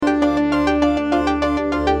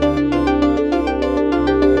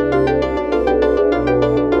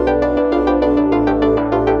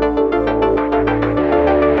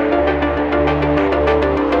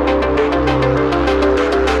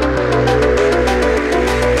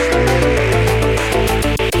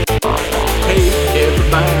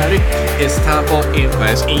time for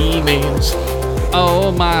in-class emails.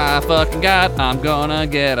 Oh my fucking god, I'm gonna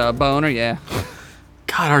get a boner, yeah.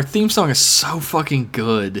 God, our theme song is so fucking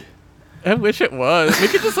good. I wish it was. We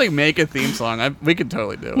could just like make a theme song. We could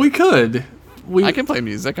totally do it. We could. I can play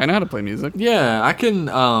music. I know how to play music. Yeah, I can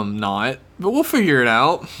not, but we'll figure it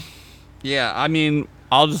out. Yeah, I mean,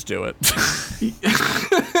 I'll just do it.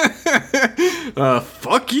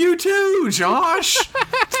 Fuck you too, Josh.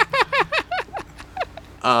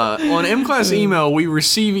 On M-Class Email, we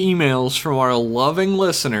receive emails from our loving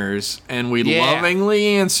listeners, and we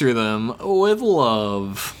lovingly answer them with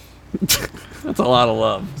love. That's a lot of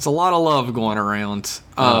love. It's a lot of love going around.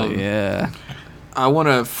 Yeah. I want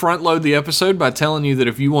to front load the episode by telling you that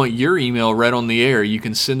if you want your email read on the air, you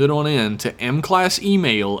can send it on in to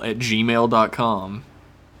mclassemail@gmail.com.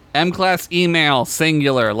 M-Class Email,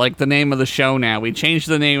 singular, like the name of the show now. We changed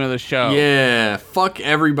the name of the show. Yeah, fuck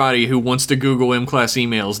everybody who wants to Google M-Class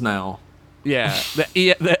emails now. Yeah,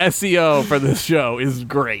 the SEO for this show is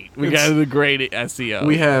great. We got the great SEO.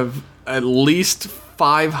 We have at least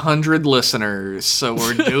 500 listeners, so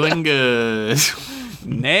we're doing good.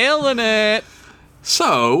 Nailing it.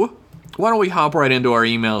 So, why don't we hop right into our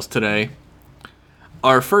emails today?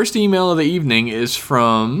 Our first email of the evening is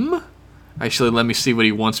from... Actually, let me see what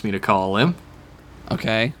he wants me to call him.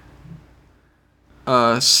 Okay.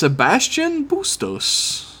 Sebastian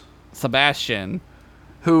Bustos. Sebastian.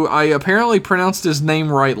 Who I apparently pronounced his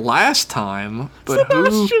name right last time, but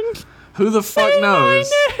who the fuck knows?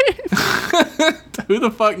 Who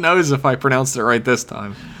the fuck knows if I pronounced it right this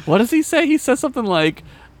time? What does he say? He says something like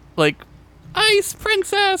Ice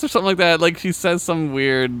Princess or something like that. Like he says some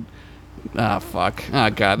weird fuck. Oh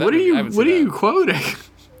god. What are you quoting?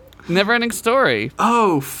 Neverending Story.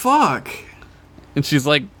 Oh fuck. And she's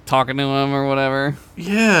like talking to him or whatever.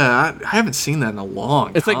 Yeah, I haven't seen that in a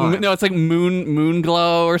long time. It's like Moon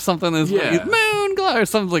Glow or something. Yeah. Moon Glow or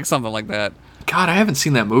something like that. God, I haven't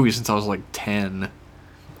seen that movie since I was like 10.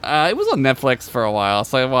 It was on Netflix for a while,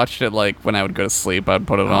 so I watched it like when I would go to sleep. I'd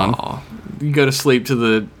put it on. You go to sleep to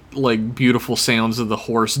the like beautiful sounds of the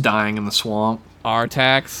horse dying in the swamp.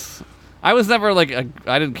 Artax. I was never like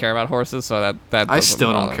I didn't care about horses, so that I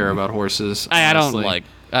still don't care about horses. I don't really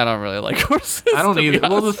like horses. I don't either.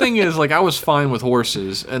 Well, the thing is, like, I was fine with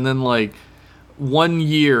horses, and then like 1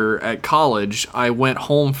 year at college, I went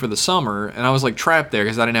home for the summer, and I was like trapped there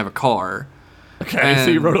because I didn't have a car. Okay, so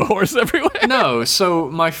you rode a horse everywhere? No, so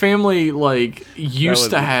my family, like, used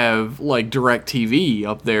to have, like, DirecTV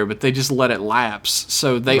up there, but they just let it lapse.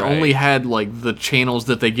 So they only had, like, the channels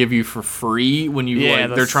that they give you for free when you,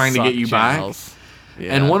 they're trying to get you channels. back.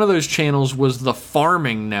 Yeah. And one of those channels was the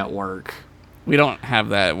Farming Network. We don't have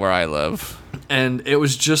that where I live. And it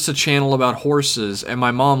was just a channel about horses, and my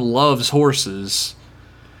mom loves horses.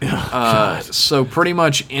 So pretty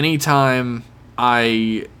much anytime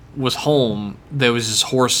I was home, there was just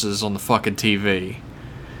horses on the fucking TV.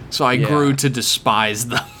 So I grew to despise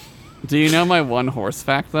them. Do you know my one horse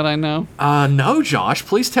fact that I know? No, Josh.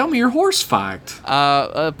 Please tell me your horse fact.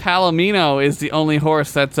 Palomino is the only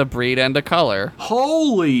horse that's a breed and a color.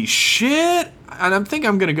 Holy shit! And I think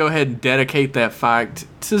I'm going to go ahead and dedicate that fact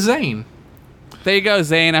to Zane. There you go,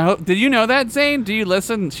 Zane. Did you know that, Zane? Do you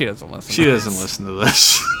listen? She doesn't listen. She doesn't listen to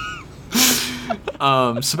this.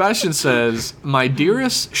 Sebastian says, "My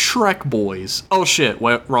dearest Shrek boys." Oh shit!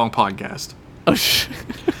 Wrong podcast. Oh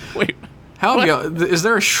wait. How have y'all? Is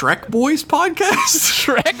there a Shrek Boys podcast?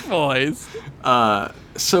 Shrek Boys.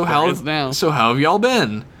 So how have y'all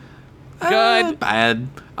been? Good. Bad.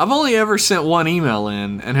 I've only ever sent one email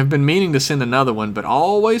in, and have been meaning to send another one, but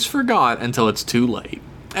always forgot until it's too late.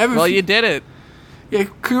 You did it. Yeah,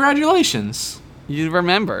 congratulations. You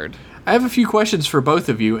remembered. I have a few questions for both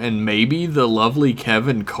of you, and maybe the lovely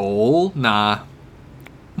Kevin Cole. Nah.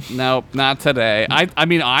 Nope, not today. I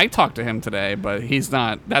mean, I talked to him today, but he's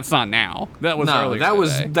not. That's not now. That was earlier.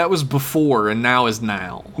 That was before, and now is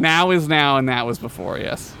now. Now is now, and that was before.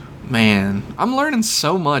 Yes. Man, I'm learning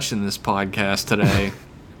so much in this podcast today.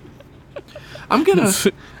 I'm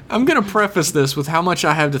gonna preface this with how much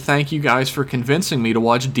I have to thank you guys for convincing me to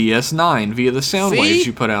watch DS9 via the sound waves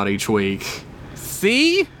you put out each week.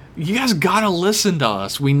 See? You guys gotta listen to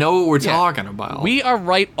us. We know what we're talking about. We are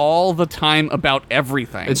right all the time about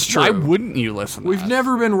everything. It's true. Why wouldn't you listen to us? We've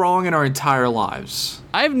never been wrong in our entire lives.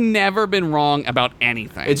 I've never been wrong about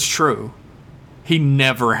anything. It's true. He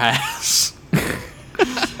never has.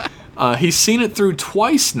 He's seen it through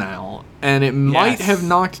twice now, and it might have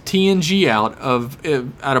knocked TNG out of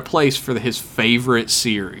place for his favorite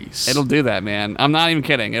series. It'll do that, man. I'm not even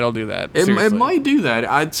kidding. It'll do that. It might do that.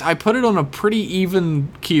 I put it on a pretty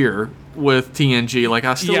even keer with TNG. Like,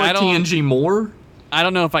 I still like TNG more. I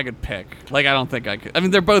don't know if I could pick. Like, I don't think I could. I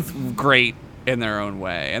mean, they're both great in their own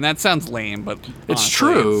way, and that sounds lame, but It's honestly,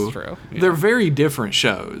 true. It's true. Yeah. They're very different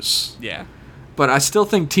shows. Yeah. But I still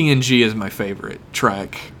think TNG is my favorite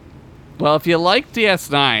Trek. Well, if you like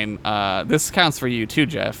DS9, this counts for you too,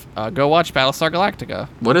 Jeff. Go watch Battlestar Galactica.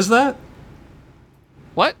 What is that?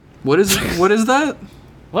 What? What is that?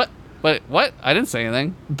 What? Wait, what? I didn't say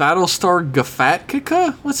anything. Battlestar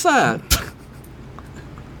Galactica? What's that?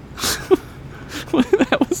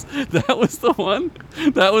 that was the one.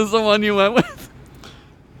 That was the one you went with.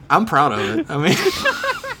 I'm proud of it. I mean,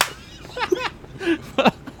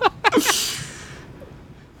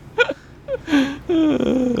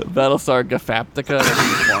 Battlestar Galactica. That's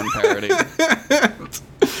a porn parody.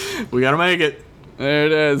 we gotta make it. There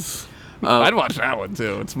it is. I'd watch that one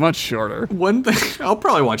too. It's much shorter. One thing, I'll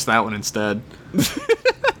probably watch that one instead.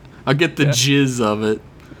 I'll get the jizz of it.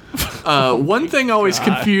 One thing always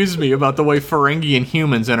confused me about the way Ferengi and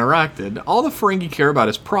humans interacted. All the Ferengi care about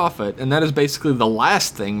is profit, and that is basically the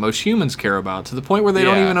last thing most humans care about, to the point where they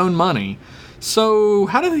don't even own money. So,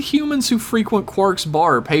 how do the humans who frequent Quark's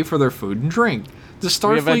bar pay for their food and drink? The Starfleet...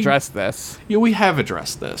 We have addressed this. Yeah, we have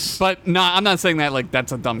addressed this. But no, I'm not saying that like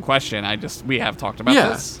that's a dumb question. We have talked about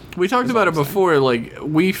this. We talked about it before. Like,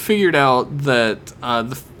 we figured out that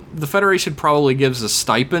the Federation probably gives a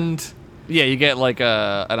stipend. Yeah, you get like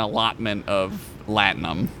an allotment of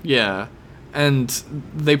latinum. Yeah. And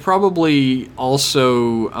they probably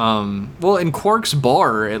also, well, in Quark's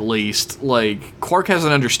bar, at least, like, Quark has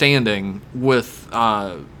an understanding with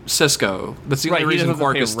Cisco. That's the only reason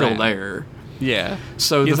Quark is still there. Yeah.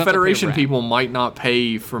 So the Federation people might not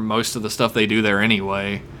pay for most of the stuff they do there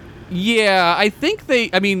anyway. Yeah, I think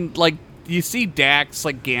like, you see Dax,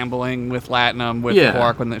 like, gambling with latinum with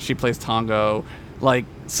Quark when she plays Tongo. Like,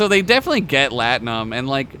 so they definitely get latinum, and,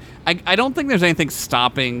 like, I don't think there's anything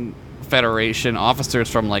stopping Federation officers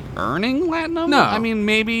from, like, earning latinum. No. I mean,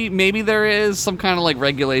 maybe there is some kind of, like,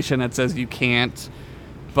 regulation that says you can't,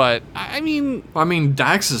 but, I mean,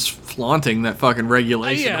 Dax is flaunting that fucking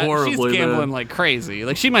regulation horribly. She's gambling like crazy.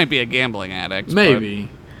 Like, she might be a gambling addict. Maybe.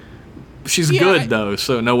 She's good, though,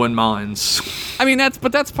 so no one minds. I mean,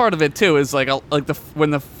 that's part of it too. Is like when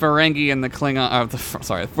the Ferengi and the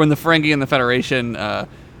Klingon, when the Ferengi and the Federation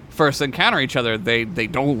first encounter each other, they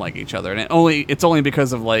don't like each other, and it's only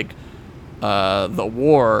because of like the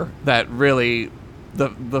war that really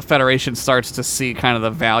the Federation starts to see kind of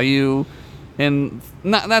the value in.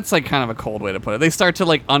 That's like kind of a cold way to put it. They start to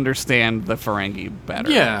like understand the Ferengi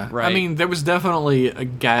better. Yeah, right. I mean, there was definitely a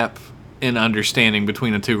gap in understanding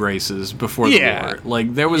between the two races before the war.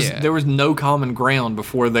 Like, there was no common ground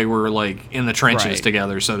before they were, like, in the trenches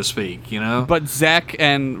together, so to speak, you know? But Zek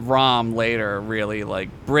and Rom later really, like,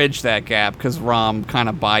 bridge that gap, because Rom kind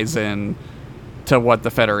of buys in to what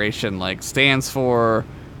the Federation, like, stands for,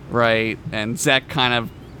 right? And Zek kind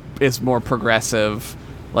of is more progressive.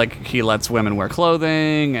 Like, he lets women wear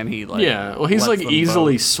clothing, and he, like... Yeah, well, he's, like,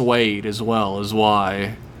 easily swayed as well, is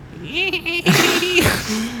why...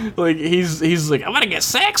 Like, he's like, I'm gonna get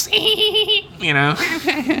sexy, you know?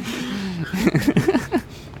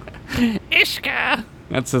 Ishka.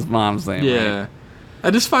 That's his mom's name. Yeah. Right?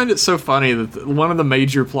 I just find it so funny that one of the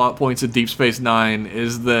major plot points of Deep Space Nine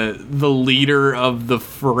is that the leader of the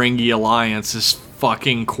Ferengi Alliance is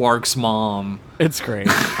fucking Quark's mom. It's great.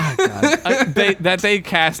 Oh, God. They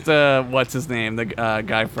cast what's his name, the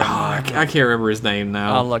guy from I can't remember his name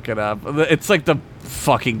now. I'll look it up. It's like the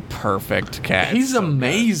fucking perfect cast. He's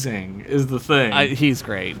amazing is the thing. He's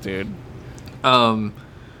great, dude.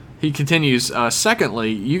 He continues,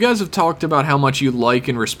 secondly, you guys have talked about how much you like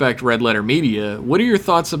and respect Red Letter Media. What are your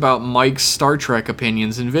thoughts about Mike's Star Trek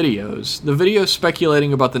opinions and videos? The video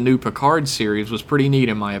speculating about the new Picard series was pretty neat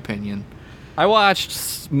in my opinion. I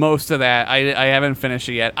watched most of that. I haven't finished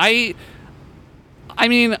it yet. I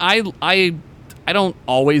mean, I don't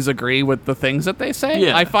always agree with the things that they say.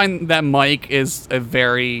 Yeah. I find that Mike is a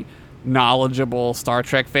very knowledgeable Star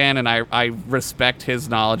Trek fan, and I respect his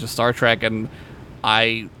knowledge of Star Trek, and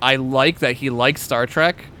I like that he likes Star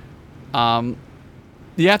Trek. You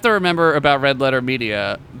have to remember about Red Letter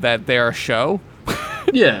Media that they're a show.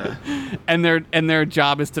 Yeah. And their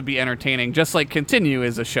job is to be entertaining, just like Continue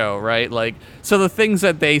is a show, right? Like, so the things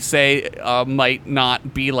that they say might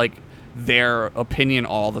not be like their opinion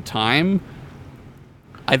all the time.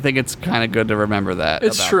 I think it's kind of good to remember that.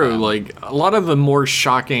 It's true. Like, a lot of the more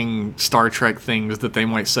shocking Star Trek things that they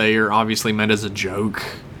might say are obviously meant as a joke.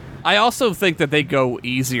 I also think that they go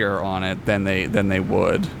easier on it than they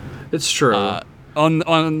would. It's true. On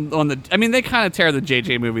the, I mean, they kind of tear the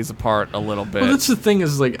JJ movies apart a little bit. Well, that's the thing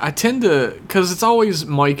is, like, I tend to, because it's always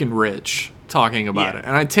Mike and Rich talking about Yeah. it,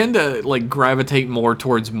 and I tend to like gravitate more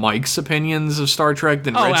towards Mike's opinions of Star Trek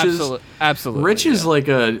than Oh, Rich's. absolutely. Rich is yeah. like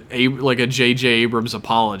a J.J. Abrams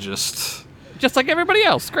apologist. Just like everybody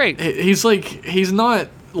else. Great. He's not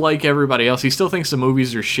like everybody else. He still thinks the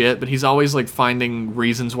movies are shit, but he's always like finding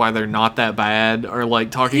reasons why they're not that bad, or like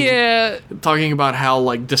talking about how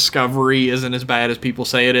like Discovery isn't as bad as people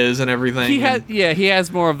say it is and everything. He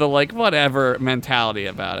has more of the like whatever mentality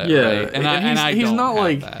about it. Yeah, right? and he's don't not have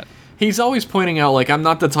like that. he's always pointing out like I'm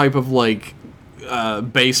not the type of like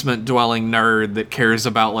basement dwelling nerd that cares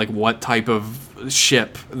about like what type of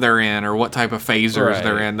ship they're in or what type of phasers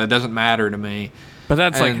they're Right. in. That doesn't matter to me. But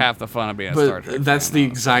that's like And- half the fun of being a Star But Trek. that's fan, the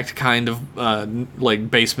though. exact kind of like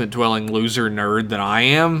basement dwelling loser nerd that I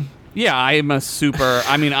am. Yeah, I am a super.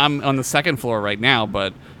 I mean, I'm on the second floor right now,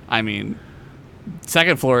 but I mean,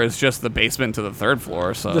 second floor is just the basement to the third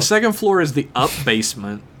floor. So The second floor is the up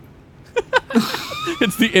basement.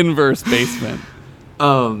 it's the inverse basement,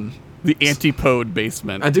 the antipode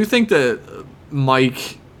basement. I do think that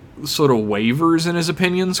Mike sort of wavers in his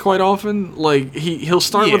opinions quite often. Like he'll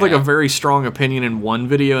start with like Yeah. a very strong opinion in one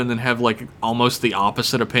video and then have like almost the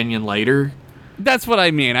opposite opinion later. That's what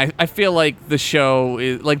I mean. I feel like the show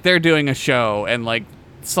is like they're doing a show, and like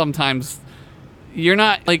sometimes you're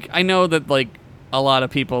not like I know that like a lot of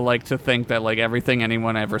people like to think that like everything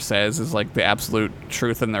anyone ever says is like the absolute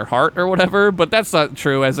truth in their heart or whatever, but that's not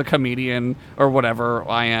true. As a comedian or whatever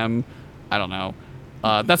I am, I don't know.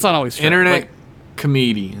 That's not always true. Internet Like,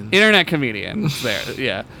 comedian. internet comedian. There,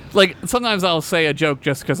 yeah. Like sometimes I'll say a joke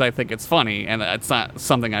just because I think it's funny, and it's not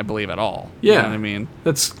something I believe at all. Yeah. You know what I mean?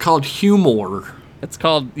 That's called humor. It's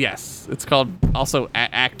called It's called also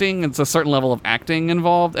acting. It's a certain level of acting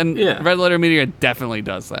involved, and Yeah. Red Letter Media definitely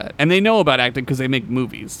does that, and they know about acting because they make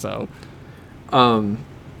movies. So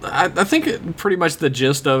I think pretty much the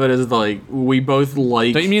gist of it is like we both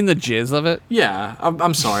like. don't you mean the jizz of it? Yeah,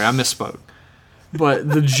 I'm sorry, I misspoke. But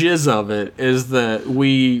the jizz of it is that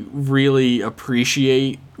we really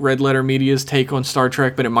appreciate Red Letter Media's take on Star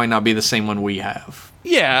Trek, but it might not be the same one we have.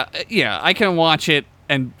 Yeah, yeah. I can watch it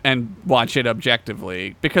and watch it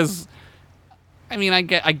objectively because, I mean, I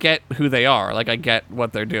get who they are. Like I get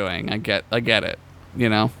what they're doing. I get it. You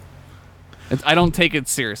know, I don't take it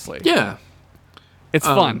seriously. Yeah. It's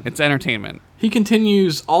fun. It's entertainment. He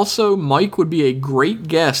continues, also, Mike would be a great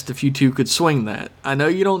guest if you two could swing that. I know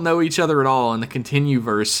you don't know each other at all, and the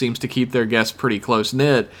Continue-verse seems to keep their guests pretty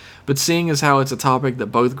close-knit, but seeing as how it's a topic that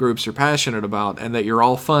both groups are passionate about, and that you're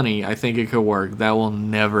all funny, I think it could work. That will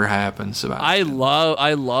never happen, Sebastian. I would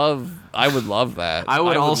love that. I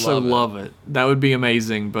would also love love it. That would be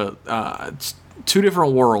amazing, but it's two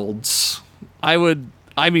different worlds. I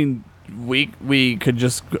mean, we could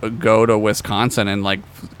just go to Wisconsin and like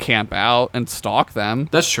camp out and stalk them.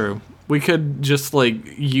 That's true. We could just like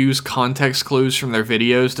use context clues from their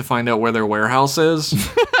videos to find out where their warehouse is.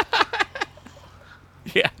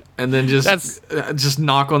 Yeah. And then just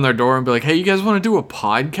knock on their door and be like, "Hey, you guys want to do a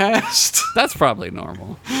podcast?" That's probably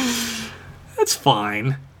normal. That's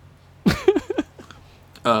fine.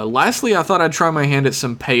 Lastly, I thought I'd try my hand at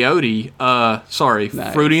some peyote. Sorry,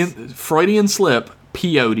 Nice. Freudian slip,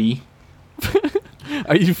 peyote.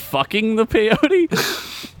 Are you fucking the peyote?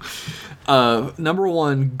 Number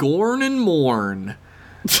one, Gorn and Morn.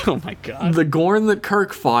 Oh my god. The Gorn that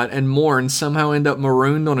Kirk fought and Morn somehow end up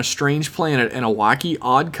marooned on a strange planet in a wacky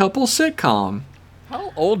odd couple sitcom.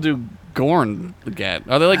 How old do Gorn get?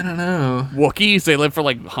 Are they like I don't know. Wookiees? They live for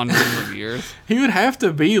like hundreds of years. He would have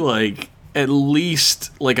to be like at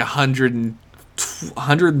least like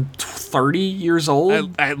 130 years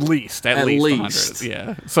old. At least. At least. 100.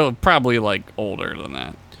 Yeah. So probably like older than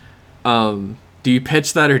that. Do you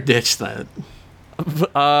pitch that or ditch that?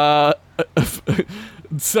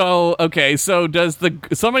 So okay, so does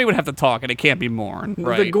somebody would have to talk, and it can't be Morn,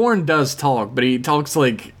 right? The Gorn does talk, but he talks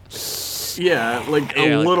like a like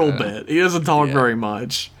little that. bit. He doesn't talk Yeah. very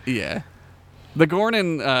much. Yeah. The Gorn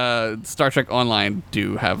in Star Trek Online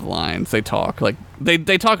do have lines. They talk like they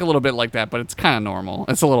talk a little bit like that, but it's kind of normal.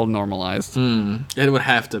 It's a little normalized. It would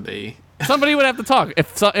have to be. Somebody would have to talk.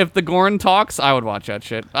 If the Gorn talks, I would watch that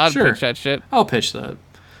shit. I'd Sure. pitch that shit. I'll pitch that.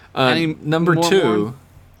 Any Number more two. Morn?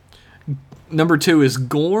 Number two is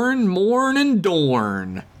Gorn, Morn, and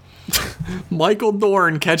Dorn. Michael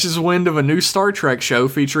Dorn catches wind of a new Star Trek show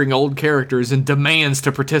featuring old characters and demands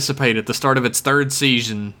to participate at the start of its third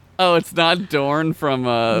season. Oh, it's not Dorn from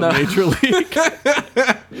Major League.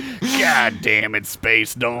 God damn it,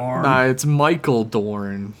 Space Dorn. Nah, it's Michael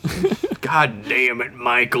Dorn. God damn it,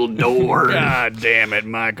 Michael Dorn. God damn it,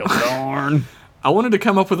 Michael Dorn. I wanted to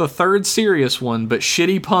come up with a third serious one, but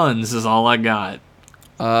shitty puns is all I got.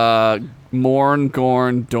 Morn,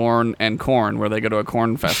 Gorn, Dorn, and Corn, where they go to a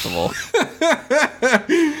corn festival.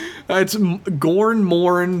 It's Gorn,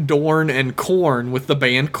 Morn, Dorn, and Corn with the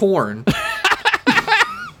band Corn.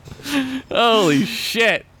 Holy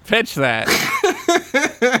shit. Pitch that.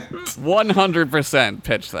 100%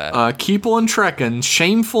 pitch that. Keep on trekking.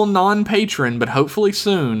 Shameful non-patron, but hopefully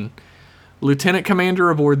soon. Lieutenant Commander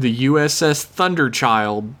aboard the USS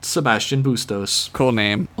Thunderchild, Sebastian Bustos. Cool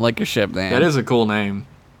name. I like your ship name. That is a cool name.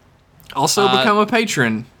 Also become a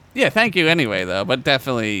patron. Yeah, thank you anyway, though. But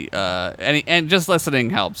definitely, and just listening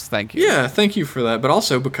helps. Thank you. Yeah, thank you for that. But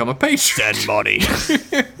also become a patron. Send money.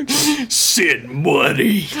 Send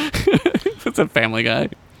money. It's a Family Guy.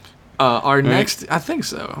 Our next, I think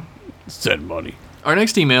so. Send money. Our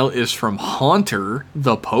next email is from Haunter,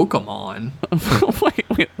 the Pokemon.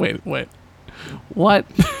 Wait. What?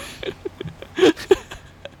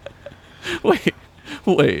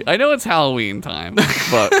 Wait. I know it's Halloween time,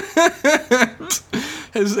 but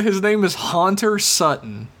his name is Haunter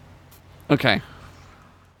Sutton. Okay.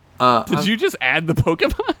 Did you just add the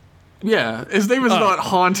Pokemon? Yeah, his name is not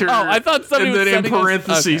Haunter. Oh, I thought somebody and was then in sending us-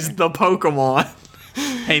 parentheses, okay. the Pokemon.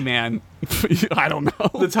 Hey, man. I don't know.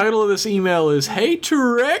 The title of this email is Hey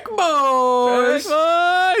Trek Boys.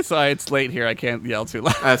 Sorry, it's late here. I can't yell too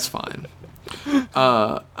loud. That's fine.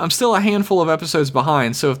 I'm still a handful of episodes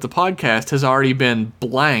behind, so if the podcast has already been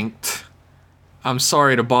blanked, I'm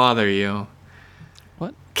sorry to bother you.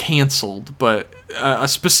 What? Canceled, but a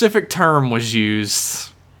specific term was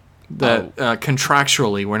used that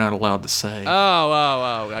contractually we're not allowed to say.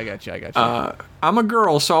 Oh, I got you. I'm a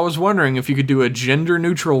girl, so I was wondering if you could do a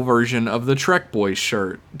gender-neutral version of the Trek Boys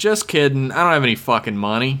shirt. Just kidding. I don't have any fucking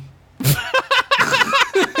money.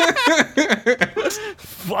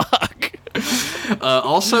 Fuck.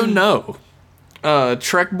 Also, no.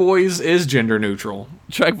 Trek Boys is gender-neutral.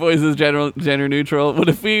 Trek Boys is gender neutral. What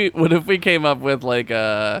if we came up with like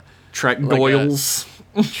Trek Goyles.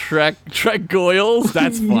 Trek Goyles?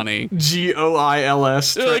 That's funny. Goils.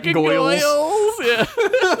 Trek Like Goyles. Yeah.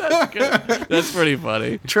 That's good. That's pretty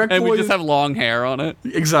funny. Trek and we Boys- just have long hair on it.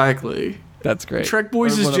 Exactly. That's great. Trek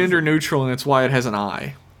Boys is gender-neutral, and that's why it has an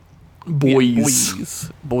I. Boys. Boys.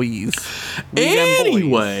 We them boys.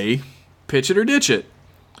 Anyway, pitch it or ditch it.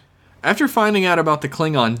 After finding out about the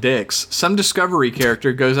Klingon dicks, some Discovery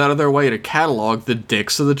character goes out of their way to catalog the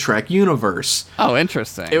dicks of the Trek universe. Oh,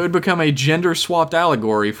 interesting. It would become a gender-swapped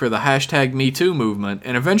allegory for the hashtag MeToo movement,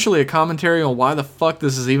 and eventually a commentary on why the fuck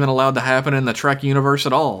this is even allowed to happen in the Trek universe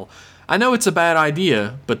at all. I know it's a bad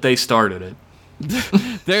idea, but they started it.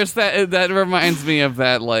 There's that reminds me of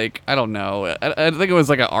that, like, I don't know. I think it was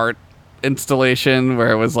like an art installation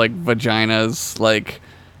where it was like vaginas, like,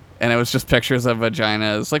 and it was just pictures of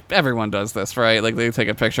vaginas. Like, everyone does this, right? Like, they take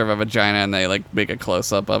a picture of a vagina and they like make a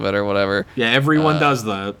close up of it or whatever. Yeah, everyone does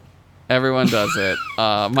that. Everyone does it.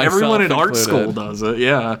 Everyone in art school does it.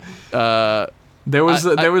 Yeah. There was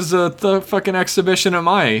the fucking exhibition at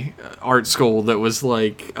my art school that was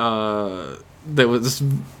like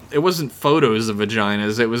it wasn't photos of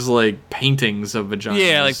vaginas. It was like paintings of vaginas.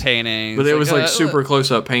 Yeah, like paintings. But it was like super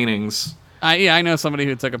close up paintings. I know somebody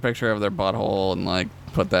who took a picture of their butthole and like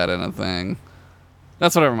put that in a thing.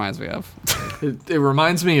 That's what it reminds me of. It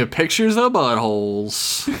reminds me of pictures of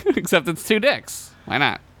buttholes. Except it's two dicks. Why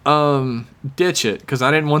not? Ditch it, because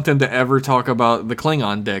I didn't want them to ever talk about the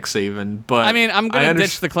Klingon dicks even. But I mean, I'm gonna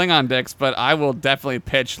ditch the Klingon dicks, but I will definitely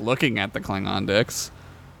pitch looking at the Klingon dicks.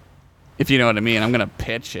 If you know what I mean, I'm gonna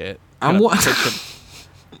pitch it. Pitch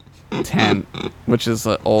a tent, which is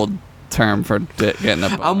an old term for getting a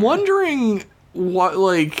boner. I'm wondering what,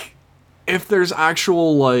 like, if there's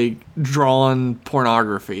actual, like, drawn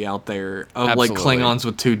pornography out there of, Absolutely. like, Klingons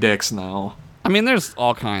with two dicks now. I mean, there's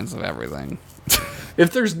all kinds of everything.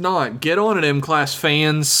 If there's not, get on it, M-Class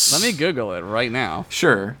fans. Let me Google it right now.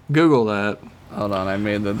 Sure, Google that. Hold on, I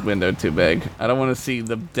made the window too big. I don't want to see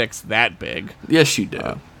the dicks that big. Yes, you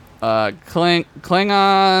do.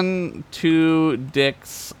 Klingon two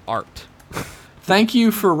dicks art. Thank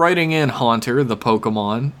you for writing in, Haunter, the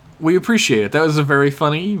Pokemon. We appreciate it. That was a very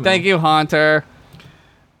funny email. Thank you, Haunter.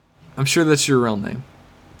 I'm sure that's your real name.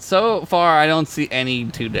 So far, I don't see any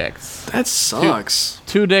two dicks. That sucks.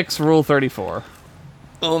 Two dicks, rule 34.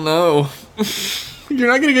 Oh no. You're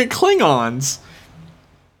not gonna get Klingons.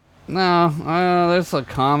 No, there's a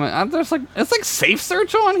comment. There's like, it's like safe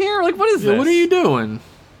search on here. Like, what is this? What are you doing?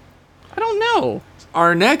 I don't know.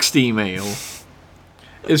 Our next email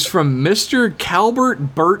is from Mr.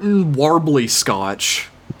 Calbert Burton Warbley Scotch.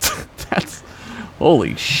 That's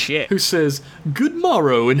Holy shit. who says, "Good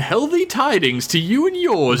morrow and healthy tidings to you and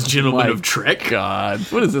yours, gentlemen My of Trek." God.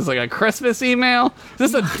 What is this, like a Christmas email?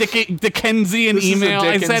 Is this a Dickensian This email?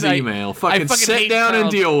 is a Dickens I email. I Fucking sit hate down and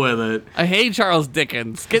Charles. deal with it. I hate Charles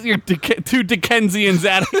Dickens. Get your two Dickensians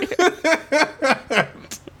out of here.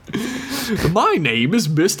 My name is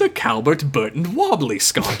Mr. Calvert Burton Wobbly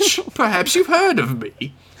Scotch. Perhaps you've heard of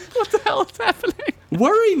me. What the hell is happening?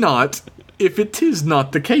 Worry not, if it is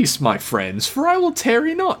not the case, my friends, for I will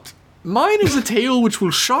tarry not. Mine is a tale which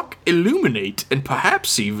will shock, illuminate, and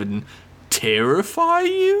perhaps even terrify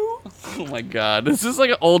you. Oh my God. Is this like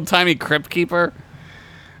an old-timey crypt keeper?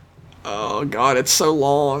 Oh god, it's so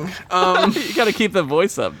long. You gotta keep the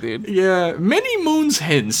voice up, dude. Yeah, many moons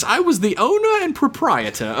hence, I was the owner and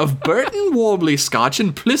proprietor of Burton Wobbly Scotch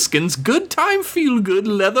and Pliskin's Good Time Feel Good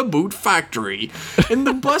Leather Boot Factory in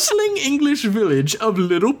the bustling English village of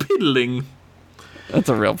Little Piddling. That's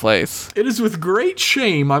a real place. It is with great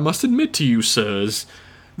shame I must admit to you, sirs,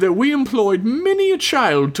 that we employed many a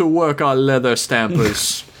child to work our leather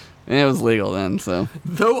stampers. And it was legal then, so.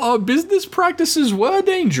 Though our business practices were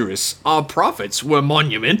dangerous, our profits were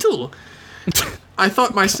monumental. I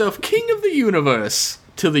thought myself king of the universe,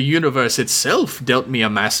 till the universe itself dealt me a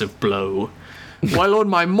massive blow. While on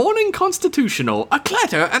my morning constitutional, a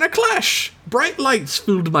clatter and a clash. Bright lights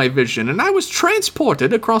filled my vision, and I was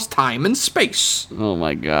transported across time and space. Oh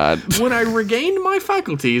my God. When I regained my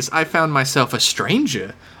faculties, I found myself a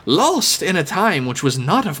stranger, lost in a time which was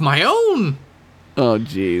not of my own. Oh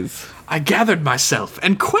jeez. I gathered myself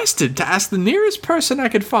and quested to ask the nearest person I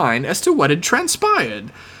could find as to what had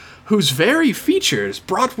transpired, whose very features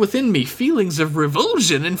brought within me feelings of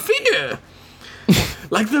revulsion and fear.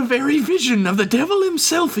 Like the very vision of the devil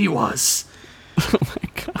himself he was. Oh my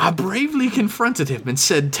God. I bravely confronted him and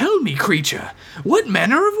said, "Tell me, creature, what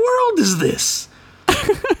manner of world is this?"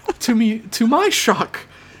 To my shock,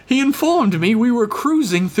 he informed me we were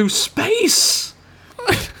cruising through space.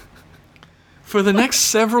 For the next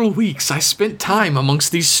several weeks, I spent time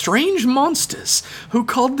amongst these strange monsters who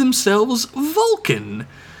called themselves Vulcan.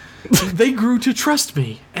 They grew to trust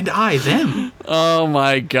me, and I them. Oh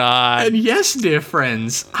my God. And yes, dear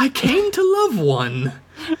friends, I came to love one.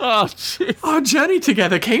 Oh jeez. Our journey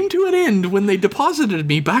together came to an end when they deposited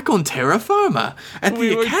me back on terra firma at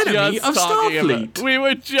the Academy of Starfleet, We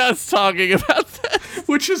were just talking about this.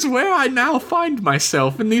 which is where I now find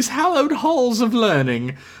myself in these hallowed halls of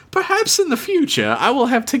learning. Perhaps in the future I will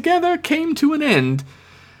have together came to an end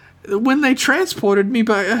when they transported me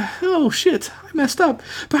by... oh shit, I messed up.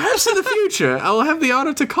 Perhaps in the future I will have the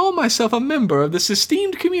honor to call myself a member of this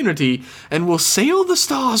esteemed community and will sail the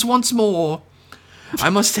stars once more. I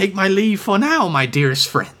must take my leave for now, my dearest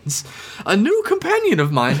friends. A new companion of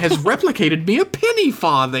mine has replicated me a penny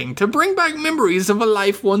farthing to bring back memories of a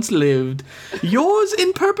life once lived. Yours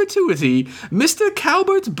in perpetuity, Mr.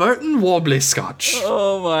 Calvert Burton Wobbly Scotch.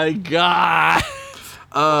 Oh my God.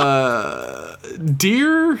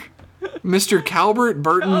 Dear Mr. Calvert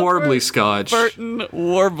Burton Warbly Scotch Burton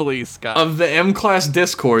Warbly Scotch. of the M-Class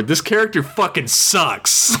Discord, this character fucking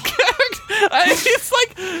sucks. It's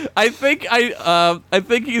like I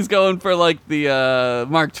think he's going for like the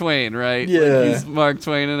Mark Twain, right? Yeah. Like he's Mark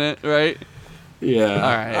Twain in it, right? Yeah.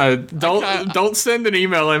 All right. Don't send an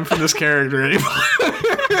email in from this character anymore.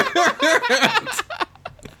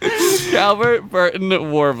 Calvert Burton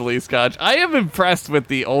Warbly Scotch. I am impressed with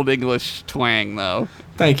the old English twang though.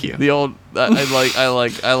 Thank you. The old I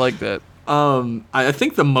like that. I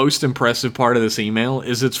think the most impressive part of this email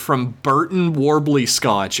is it's from Burton Warbly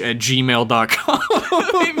Scotch at gmail.com.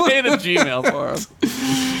 He made a Gmail for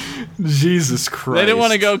him. Jesus Christ. They didn't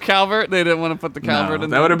want to go Calvert. They didn't want to put the Calvert No, in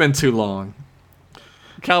that there. would have been too long.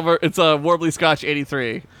 Calvert. It's a Warbly Scotch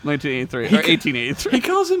 83, 1983 or 1883. He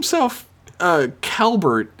calls himself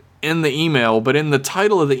Calbert in the email, but in the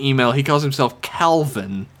title of the email, he calls himself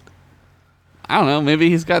Calvin. I don't know. Maybe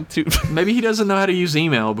he's got two. Maybe he doesn't know how to use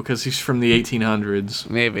email because he's from the 1800s.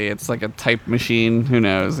 Maybe it's like a type machine. Who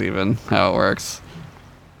knows even how it works.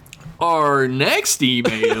 Our next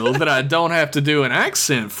email that I don't have to do an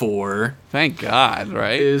accent for Thank God,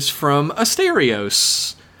 right? is from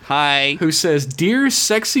Asterios, Hi. who says, "Dear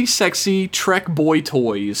sexy, sexy Trek boy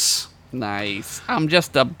toys, Nice. I'm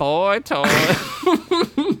just a boy toy.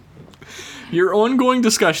 your ongoing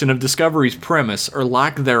discussion of Discovery's premise, or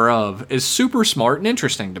lack thereof, is super smart and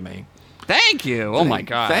interesting to me." Thank you. Oh my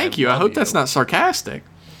God. Thank you. I love hope that's not sarcastic.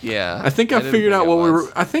 Yeah. I think I didn't figured out it what we was.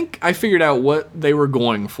 were. I think I figured out what they were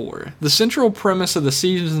going for. The central premise of the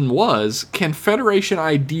season was: can Federation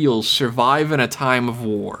ideals survive in a time of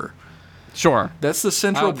war? Sure. That's the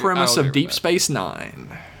central I'll premise agree of with Deep that. Space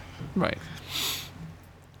Nine. Right.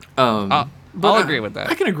 I'll agree with that.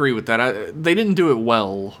 I can agree with that. They didn't do it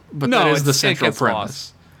well, but that is the central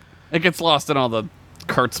premise. It gets lost in all the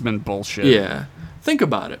Kurtzman bullshit. Yeah. Think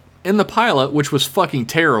about it. In the pilot, which was fucking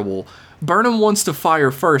terrible, Burnham wants to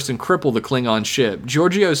fire first and cripple the Klingon ship.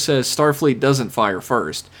 Giorgio says Starfleet doesn't fire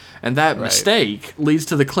first, and that mistake leads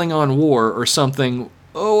to the Klingon War or something.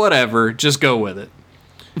 Oh, whatever. Just go with it.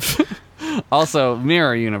 Also,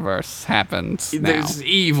 Mirror Universe happens now. There's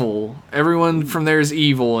evil. Everyone from there is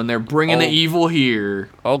evil, and they're bringing the evil here.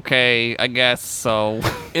 Okay, I guess so.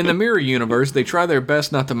 In the Mirror Universe, they try their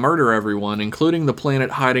best not to murder everyone, including the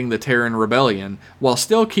planet hiding the Terran Rebellion, while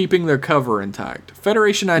still keeping their cover intact.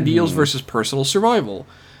 Federation ideals versus personal survival.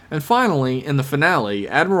 And finally, in the finale,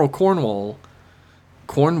 Admiral Cornwell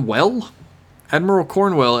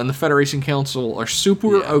and the Federation Council are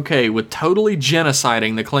super okay with totally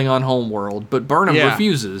genociding the Klingon homeworld, but Burnham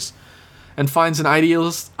refuses and finds an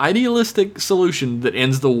idealistic solution that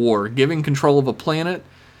ends the war, giving control of a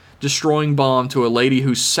planet-destroying bomb to a lady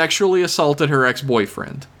who sexually assaulted her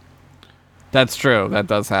ex-boyfriend. That's true. That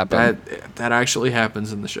does happen. That actually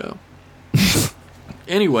happens in the show.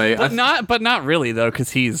 Anyway, but not really though,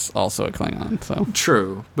 because he's also a Klingon. So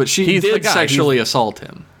true, but she did sexually assault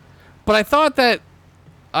him. But I thought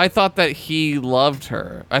that he loved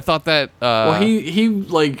her. I thought that. Well, he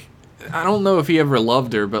like, I don't know if he ever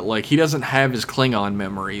loved her, but like he doesn't have his Klingon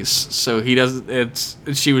memories, so he doesn't.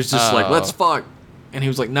 She was just like, let's fuck, and he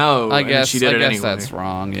was like, no. I guess she did it anyway. That's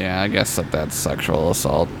wrong. Yeah, I guess that's sexual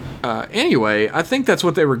assault. Anyway, I think that's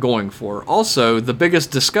what they were going for. Also, the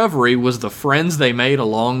biggest discovery was the friends they made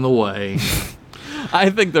along the way. I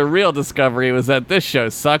think the real discovery was that this show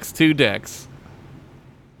sucks 2 dicks.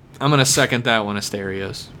 I'm gonna second that one,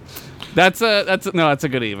 Asterios. That's a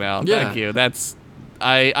good email. Yeah. Thank you.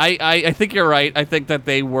 I think you're right. I think that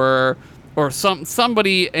they were, or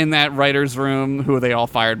somebody in that writer's room, who they all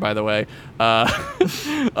fired, by the way,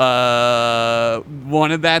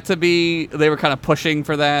 wanted that to be. They were kind of pushing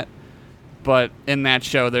for that, but in that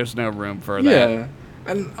show, there's no room for that. Yeah.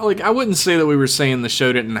 And like, I wouldn't say that we were saying the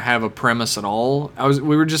show didn't have a premise at all.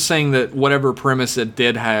 We were just saying that whatever premise it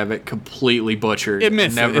did have, it completely butchered. It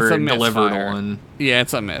missed. Never it's a delivered misfire. on. Yeah,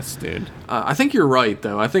 it's a miss, dude. I think you're right,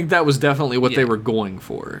 though. I think that was definitely what they were going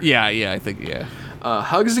for. Yeah, I think.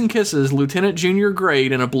 Hugs and kisses, Lieutenant Junior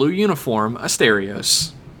Grade in a blue uniform,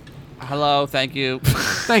 Asterios. Hello, thank you.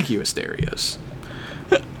 Thank you, Asterios.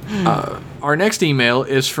 Our next email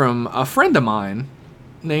is from a friend of mine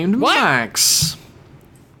named Max.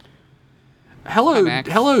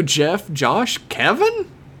 Hello, Jeff, Josh, Kevin?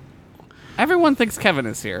 Everyone thinks Kevin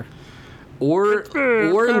is here. Or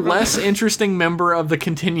less interesting member of the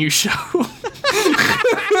Continue show.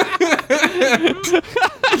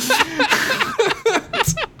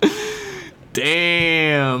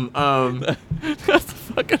 Damn. That's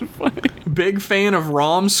fucking funny. Big fan of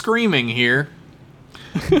Rom screaming here.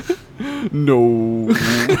 No.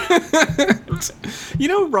 You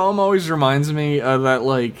know, Rom always reminds me of that,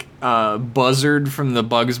 like, Buzzard from the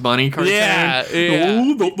Bugs Bunny cartoon. Yeah.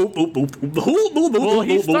 Well,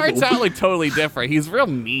 he starts out, like, totally different. He's real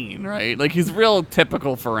mean, right? Like, he's real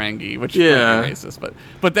typical Ferengi, which is racist.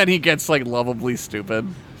 But then he gets, like, lovably stupid.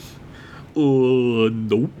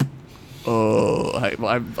 Nope.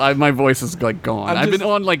 Oh, my voice is, like, gone. I've been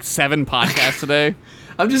on, like, 7 podcasts today.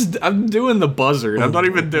 I'm doing the Buzzard. I'm not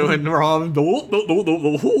even doing Rom. Oh,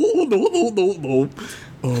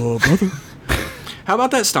 brother. How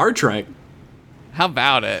about that Star Trek? How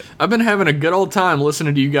about it? I've been having a good old time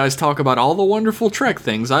listening to you guys talk about all the wonderful Trek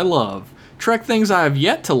things I love, Trek things I have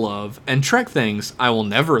yet to love, and Trek things I will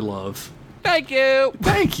never love. Thank you.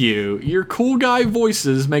 Thank you. Your cool guy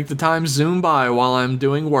voices make the time zoom by while I'm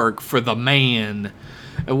doing work for the man.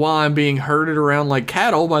 And while I'm being herded around like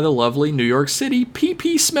cattle by the lovely New York City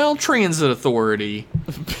PP Smell Transit Authority.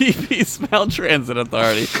 PP Smell Transit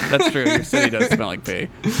Authority. That's true. Your city does smell like pee.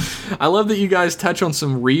 I love that you guys touch on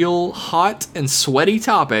some real, hot, and sweaty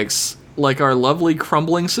topics like our lovely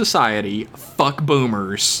crumbling society. Fuck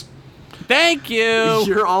boomers. Thank you.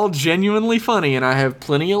 You're all genuinely funny, and I have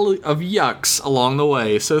plenty of yucks along the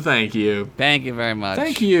way, so thank you. Thank you very much.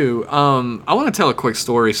 Thank you. I want to tell a quick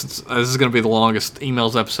story since this is going to be the longest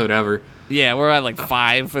emails episode ever. Yeah, we're at like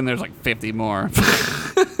 5, and there's like 50 more.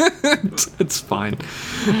 It's fine.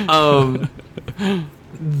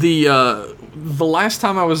 The last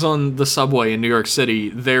time I was on the subway in New York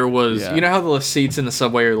City, there was... You know how the seats in the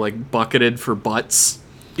subway are like bucketed for butts?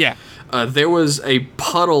 Yeah. There was a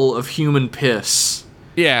puddle of human piss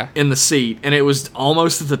Yeah. in the seat, and it was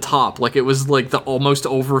almost at the top. Like, it was like the almost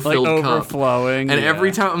overfilled Like cup. overflowing. And yeah.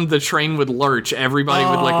 every time the train would lurch, everybody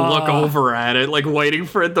would like look over at it, like waiting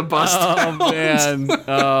for it to bust Oh out. man!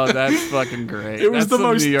 Oh, that's fucking great. It was That's the some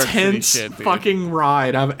most New York City tense shit, dude. fucking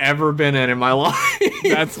ride I've ever been in my life.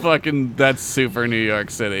 That's super New York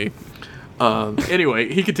City.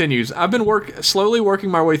 Anyway, he continues. I've been slowly working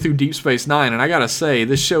my way through Deep Space Nine, and I gotta say,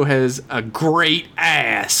 this show has a great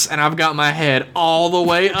ass, and I've got my head all the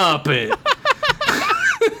way up it.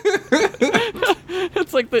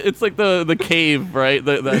 It's like the cave, right?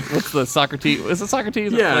 What's the Socrates? Is it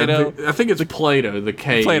Socrates? Or Yeah, Plato? I think it's Plato, the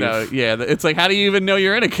cave. Plato. Yeah. It's like, how do you even know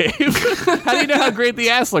you're in a cave? How do you know how great the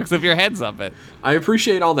ass looks if your head's up it? I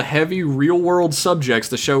appreciate all the heavy, real-world subjects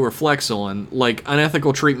the show reflects on, like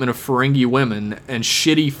unethical treatment of Ferengi women and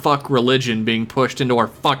shitty fuck religion being pushed into our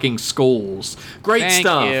fucking schools. Great Thank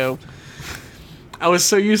stuff. you. I was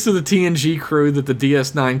so used to the TNG crew that the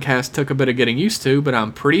DS9 cast took a bit of getting used to, but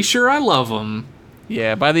I'm pretty sure I love them.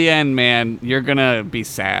 Yeah, by the end, man, you're gonna be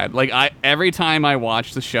sad. Like every time I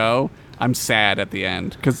watch the show, I'm sad at the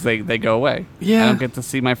end because they go away. Yeah. I don't get to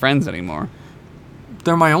see my friends anymore.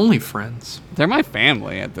 They're my only friends. They're my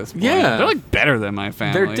family at this point. Yeah. They're like better than my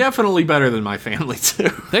family. They're definitely better than my family, too.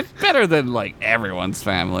 They're better than like everyone's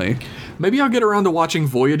family. Maybe I'll get around to watching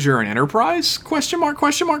Voyager and Enterprise? Question mark,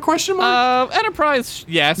 question mark, question mark? Enterprise,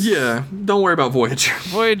 yes. Yeah, don't worry about Voyager.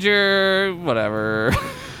 Voyager, whatever.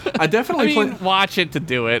 I definitely watch it to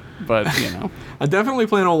do it, but you know. I definitely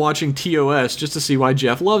plan on watching TOS just to see why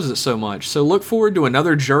Jeff loves it so much. So look forward to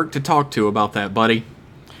another jerk to talk to about that, buddy.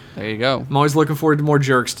 There you go. I'm always looking forward to more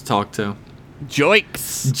jerks to talk to.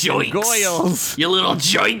 Joiks. Joinks. Goyles. You little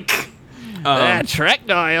joink. Trek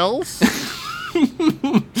Goyles.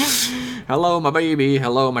 Hello, my baby.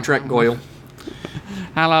 Hello, my Trek Goyle.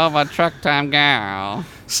 Hello, my truck time gal.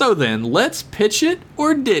 So then, let's pitch it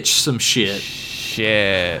or ditch some shit.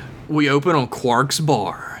 Shit. We open on Quark's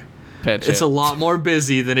bar. Pitch It's it. a lot more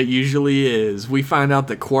busy than it usually is. We find out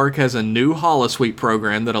that Quark has a new holosuite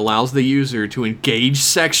program that allows the user to engage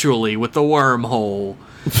sexually with the wormhole.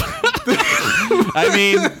 I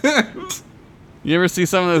mean, you ever see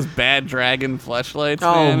some of those bad dragon fleshlights?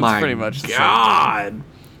 Oh man? my It's pretty much the same god!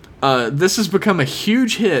 This has become a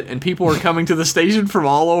huge hit, and people are coming to the station from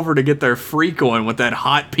all over to get their freak on with that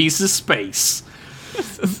hot piece of space.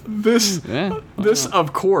 This, thing. this,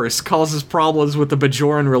 of course, causes problems with the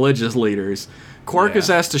Bajoran religious leaders. Quark is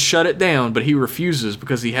asked to shut it down, but he refuses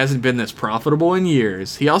because he hasn't been this profitable in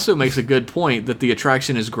years. He also makes a good point that the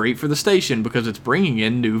attraction is great for the station because it's bringing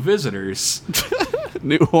in new visitors.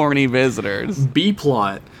 New horny visitors.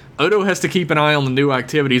 B-plot. Odo has to keep an eye on the new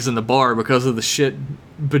activities in the bar because of the shit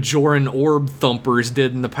Bajoran orb thumpers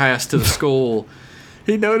did in the past to the school.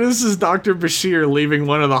 He notices Dr. Bashir leaving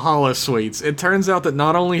one of the holosuites. It turns out that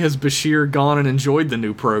not only has Bashir gone and enjoyed the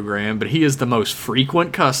new program, but he is the most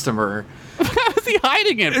frequent customer. How is he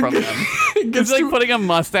hiding it from them? He's like putting a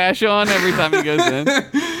mustache on every time he goes in.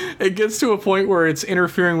 It gets to a point where it's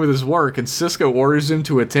interfering with his work, and Cisco orders him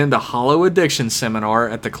to attend a holo addiction seminar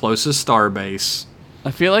at the closest starbase. I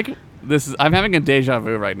feel like I'm having a deja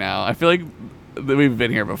vu right now. I feel like that we've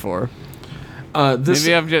been here before.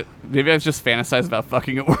 Maybe I've just fantasized about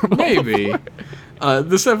fucking a wormhole. Maybe.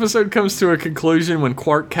 This episode comes to a conclusion when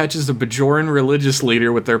Quark catches a Bajoran religious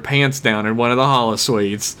leader with their pants down in one of the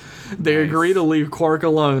holosuites. They agree to leave Quark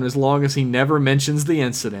alone as long as he never mentions the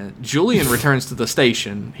incident. Julian returns to the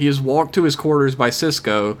station. He is walked to his quarters by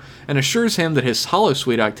Cisco and assures him that his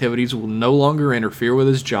holosuite activities will no longer interfere with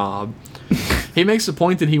his job. He makes the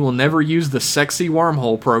point that he will never use the sexy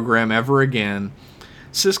wormhole program ever again.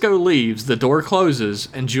 Cisco leaves, the door closes,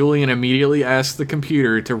 and Julian immediately asks the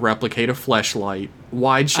computer to replicate a fleshlight.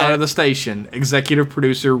 Wide shot of the station. Executive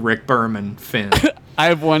producer Rick Berman, Finn. I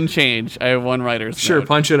have one change. I have one writer's Sure, note.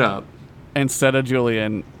 punch it up. Instead of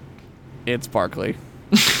Julian, it's Barkley.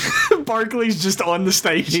 Barkley's just on the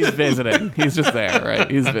station. He's visiting. He's just there,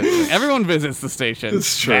 right? He's visiting. Everyone visits the station.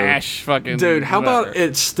 It's true. Bash, fucking. Dude, how whatever. about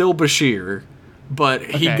it's still Bashir, but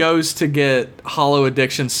he Okay. goes to get Holo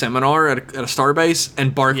Addiction seminar at a starbase,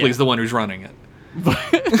 and Barkley's Yeah. the one who's running it.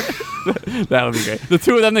 That would be great. The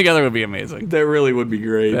two of them together would be amazing. That really would be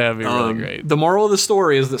great. That'd be really great. The moral of the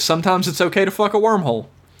story is that sometimes it's okay to fuck a wormhole.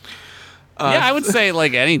 Yeah, I would say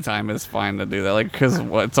like any time is fine to do that, like because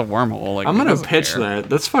it's a wormhole. Like I'm who gonna doesn't pitch care? that.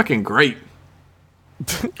 That's fucking great.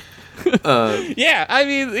 Yeah, I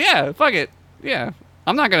mean, yeah, fuck it. Yeah,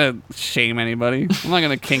 I'm not gonna shame anybody. I'm not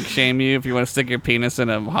gonna kink shame you if you want to stick your penis in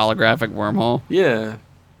a holographic wormhole. Yeah.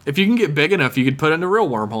 If you can get big enough, you could put it in a real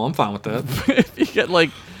wormhole. I'm fine with that. If you get like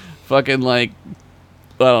fucking like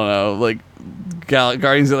I don't know, like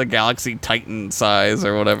Guardians of the Galaxy Titan size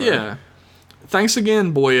or whatever. Yeah. Thanks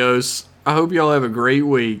again, boyos. I hope y'all have a great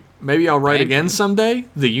week. Maybe I'll write again someday.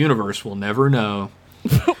 The universe will never know.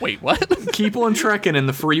 Wait, what? Keep on trekking in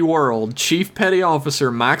the free world. Chief Petty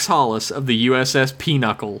Officer Max Hollis of the USS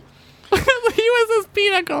Pinnacle. The USS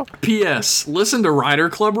Pinnacle. P.S. Listen to Rider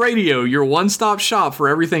Club Radio, your one-stop shop for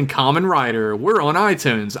everything Kamen Rider. We're on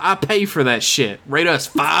iTunes. I pay for that shit. Rate us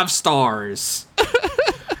 5 stars.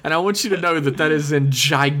 And I want you to know that is in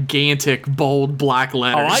gigantic, bold, black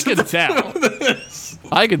letters. Oh, I can tell.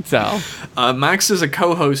 I can tell. Max is a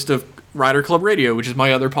co-host of Rider Club Radio, which is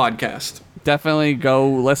my other podcast. Definitely go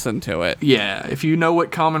listen to it. Yeah, if you know what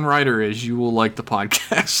Kamen Rider is, you will like the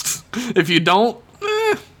podcast. If you don't,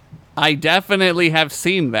 I definitely have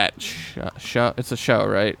seen that show. It's a show,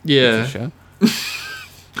 right? Yeah. It's a show.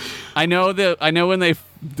 I know when they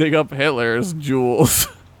dig up Hitler's jewels.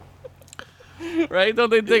 Right? Don't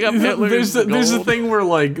they dig up Hitler's There's a gold? thing where,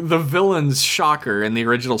 like, the villains, Shocker, in the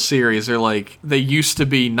original series are, like, they used to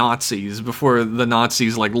be Nazis before the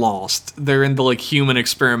Nazis, like, lost. They're into, like, human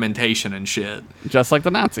experimentation and shit. Just like the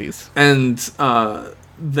Nazis. And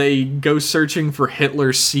they go searching for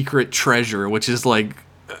Hitler's secret treasure, which is, like,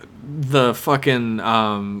 the fucking,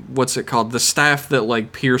 what's it called? The staff that,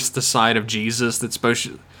 like, pierced the side of Jesus that's supposed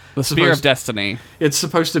to... The Spear of Destiny. It's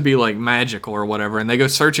supposed to be, like, magical or whatever, and they go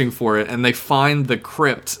searching for it, and they find the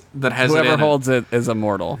crypt that has Whoever it in holds it is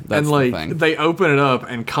immortal. That's and, like, the thing. they open it up,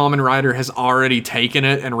 and Kamen Rider has already taken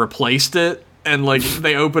it and replaced it, and, like,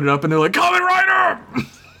 they open it up, and they're like, Kamen Rider!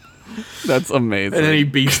 That's amazing. And then he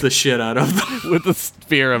beats the shit out of them. With the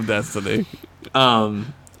Spear of Destiny.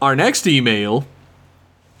 Our next email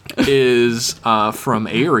is from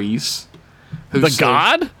Aries. The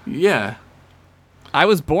god? Yeah. I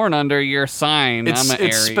was born under your sign. I'm an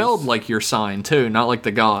Aries. It's spelled like your sign, too, not like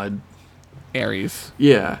the god. Aries.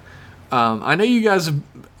 Yeah. I know you guys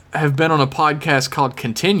have been on a podcast called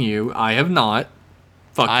Continue. I have not.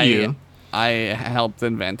 Fuck you. I helped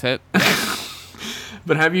invent it.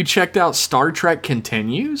 But have you checked out Star Trek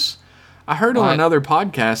Continues? I heard on another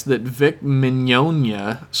podcast that Vic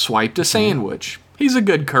Mignogna swiped a sandwich. He's a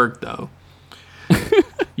good Kirk, though.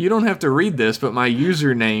 You don't have to read this, but my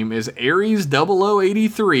username is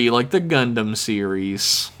Aries0083, like the Gundam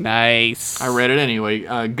series. Nice. I read it anyway.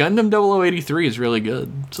 Gundam 0083 is really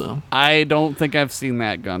good, so. I don't think I've seen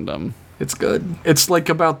that Gundam. It's good. It's like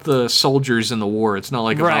about the soldiers in the war. It's not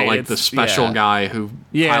like about like the special guy who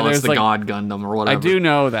pilots the like, God Gundam or whatever. I do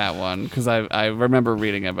know that one because I remember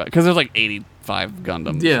reading about because there's like 85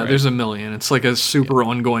 Gundams. Yeah, right? there's a million. It's like a super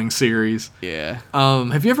ongoing series. Yeah.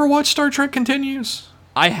 Have you ever watched Star Trek Continues?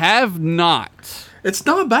 I have not. It's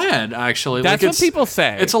not bad, actually. That's what people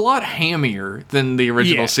say. It's a lot hammier than the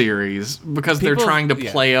original series because they're trying to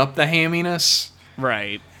play up the hamminess.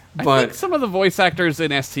 Right. But I think some of the voice actors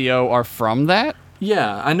in STO are from that.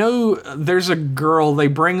 Yeah, I know there's a girl, they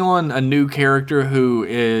bring on a new character who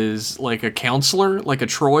is like a counselor, like a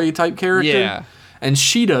Troy type character. Yeah. And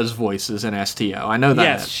she does voices in STO. I know that.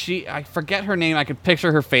 Yes, I forget her name. I could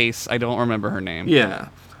picture her face. I don't remember her name. Yeah.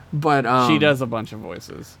 But she does a bunch of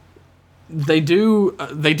voices. They do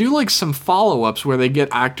like some follow-ups where they get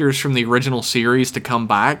actors from the original series to come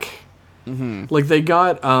back. Mm-hmm. Like they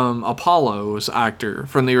got Apollo's actor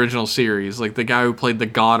from the original series, like the guy who played the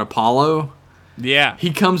god Apollo. Yeah.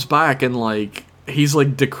 He comes back and like he's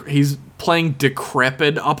playing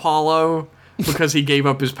decrepit Apollo because he gave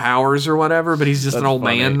up his powers or whatever, but he's just an old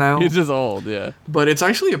man now. He's just old, yeah. But it's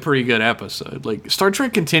actually a pretty good episode. Like Star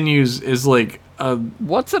Trek Continues is like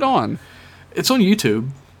what's it on? It's on YouTube.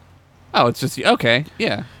 Oh, it's just okay.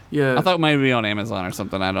 Yeah. Yeah. I thought it might be on Amazon or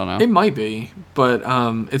something. I don't know. It might be, but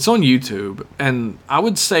it's on YouTube, and I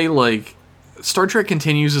would say like Star Trek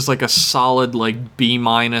Continues is like a solid like B-,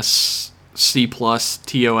 C+,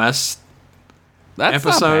 TOS That's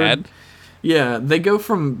episode. not bad. Yeah, they go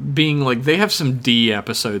from being like they have some D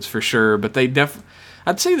episodes for sure, but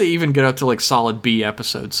I'd say they even get up to like solid B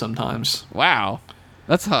episodes sometimes. Wow,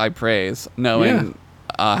 that's high praise. Knowing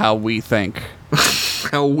how we think.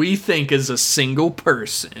 How we think as a single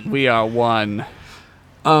person. We are one.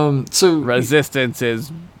 So resistance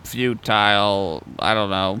is futile. I don't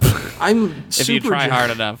know. If you try hard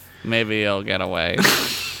enough, maybe you'll get away.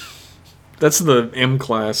 That's the M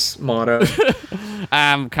class motto.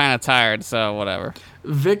 I'm kind of tired, so whatever.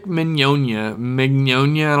 Vic Mignogna,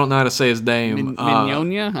 I don't know how to say his name.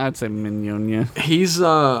 Mignogna? I'd say Mignogna. He's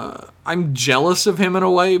I'm jealous of him in a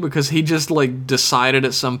way because he just like decided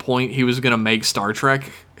at some point he was gonna make Star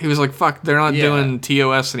Trek. He was like, "Fuck, they're not doing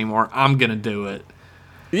TOS anymore. I'm gonna do it."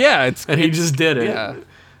 Yeah, he just did it. Yeah.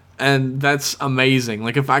 And that's amazing.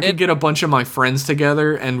 Like, if I could get a bunch of my friends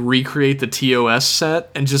together and recreate the TOS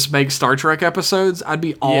set and just make Star Trek episodes, I'd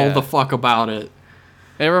be all the fuck about it.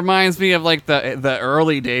 It reminds me of, like, the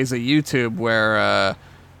early days of YouTube where,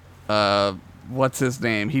 what's his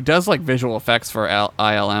name? He does, like, visual effects for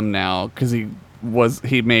ILM now, because he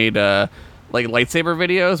made, like, lightsaber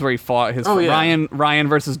videos where he fought his Ryan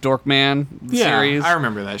versus Dorkman series. I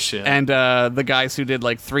remember that shit. And the guys who did,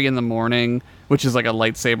 like, 3 in the Morning, which is like a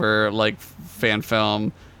lightsaber like fan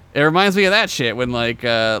film. It reminds me of that shit when like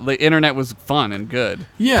the internet was fun and good.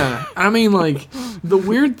 Yeah, I mean, like, the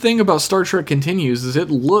weird thing about Star Trek Continues is it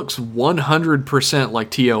looks 100%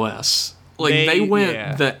 like TOS. Like, they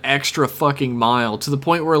went the extra fucking mile to the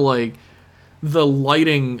point where, like, the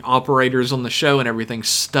lighting operators on the show and everything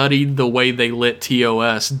studied the way they lit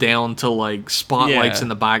TOS down to, like, spotlights in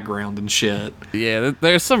the background and shit. Yeah,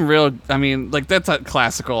 there's some real, I mean, like, that's a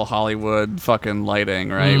classical Hollywood fucking lighting,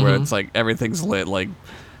 right? Where it's like everything's lit, like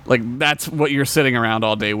that's what you're sitting around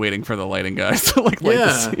all day waiting for the lighting guys to light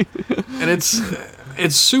the scene. And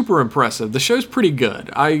it's super impressive. The show's pretty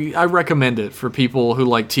good. I recommend it for people who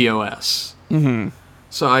like TOS.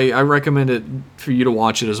 So I recommend it for you to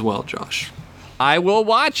watch it as well, Josh. I will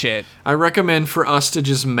watch it. I recommend for us to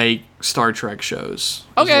just make Star Trek shows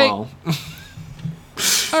as well.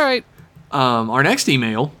 All right. Our next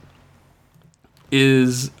email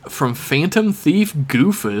is from Phantom Thief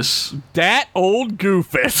Goofus. That old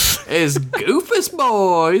Goofus. Is Goofus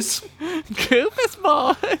boys. Goofus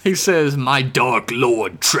boys. He says, "My Dark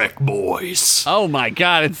Lord Trek boys. Oh my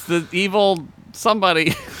god, it's the evil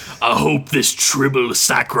somebody. I hope this tribal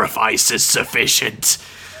sacrifice is sufficient.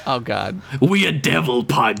 Oh god. We a devil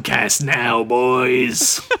podcast now,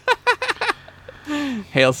 boys."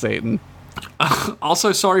 Hail Satan.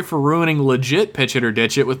 Also, sorry for ruining legit Pitch It or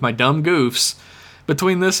Ditch It with my dumb goofs.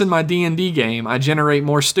 Between this and my D&D game, I generate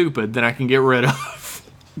more stupid than I can get rid of.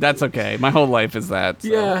 That's okay. My whole life is that. So.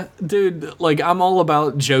 Yeah, dude, like, I'm all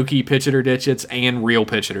about jokey Pitch It or Ditch It's and real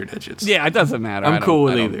Pitch It or Ditch It's. Yeah, it doesn't matter. I'm cool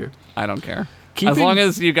with either. I don't care. As long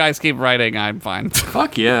as you guys keep writing, I'm fine.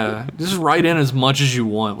 Fuck yeah. Just write in as much as you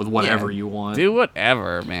want with whatever you want. Do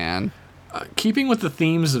whatever, man. Keeping with the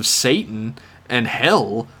themes of Satan and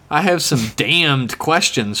hell, I have some damned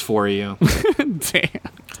questions for you.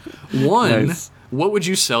 Damn. One, Nice. What would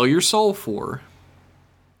you sell your soul for?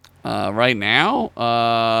 Right now,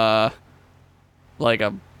 like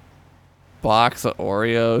a box of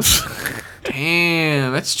Oreos.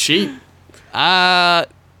 Damn, that's cheap. What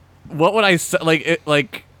would I say?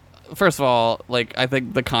 Like, first of all, like, I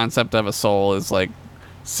think the concept of a soul is like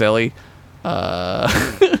silly. Well,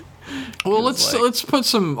 let's put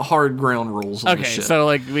some hard ground rules on this shit. So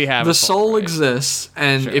like we have the a soul right? exists,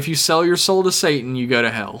 and if you sell your soul to Satan, you go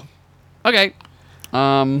to hell. Okay.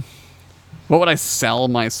 What would I sell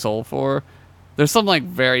my soul for? There's some like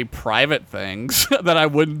very private things that I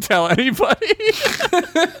wouldn't tell anybody.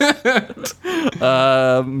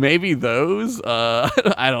 Maybe those.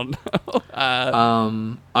 I don't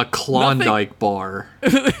know. A Klondike bar.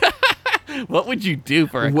 What would you do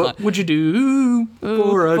for a What would you do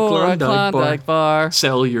for a Klondike bar?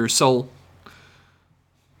 Sell your soul.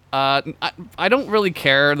 I don't really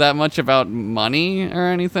care that much about money or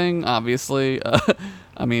anything, obviously.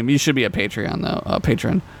 I mean, you should be a Patreon, though. A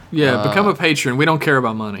patron. Yeah, become a patron. We don't care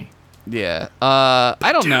about money. Yeah.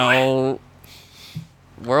 I don't know.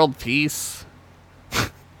 World peace?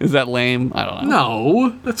 Is that lame? I don't know.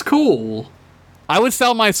 No, that's cool. I would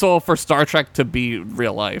sell my soul for Star Trek to be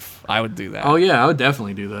real life. I would do that. Oh, yeah, I would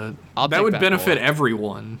definitely do that. I'll that take would that benefit forward.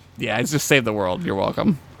 everyone. Yeah, it's just save the world. You're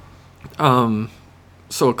welcome.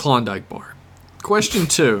 So a Klondike bar. Question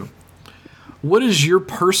 2. What is your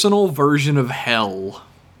personal version of hell?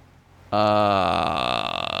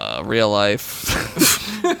 Real life.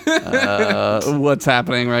 What's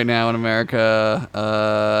happening right now in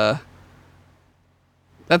America?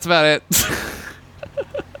 That's about it.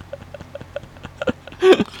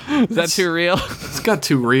 Is that too real? It's got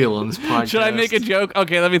too real on this podcast. Should I make a joke?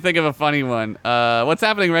 Okay, let me think of a funny one. What's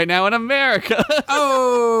happening right now in America?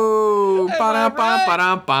 Oh!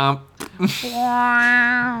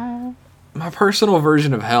 My personal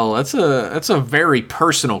version of hell. That's a very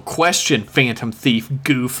personal question, Phantom Thief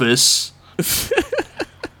Goofus.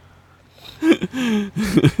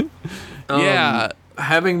 Yeah.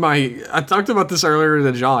 I talked about this earlier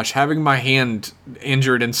to Josh, having my hand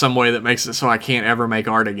injured in some way that makes it so I can't ever make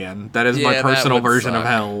art again. That is my Yeah, personal that would version of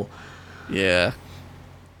suck. hell. Yeah.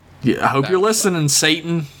 Yeah, I hope you're listening,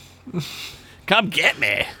 Satan. Come get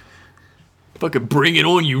me. Fucking bring it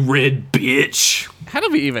on, you red bitch. How do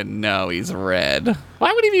we even know he's red?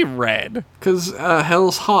 Why would he be red? Because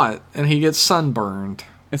hell's hot and he gets sunburned.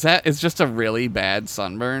 It's just a really bad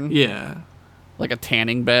sunburn? Yeah. Like a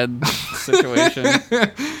tanning bed situation?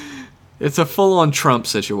 It's a full-on Trump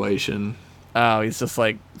situation. Oh, he's just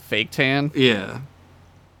like fake tan? Yeah.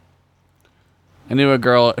 I knew a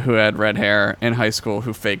girl who had red hair in high school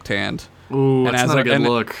who fake tanned. Ooh, that's not a good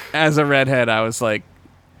look. As a redhead, I was like,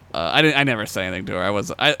 I never said anything to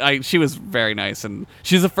her. She was very nice, and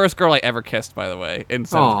she's the first girl I ever kissed, by the way, in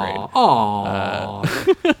 7th grade.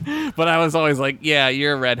 Aww. But I was always like, yeah,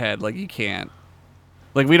 you're a redhead. Like, you can't.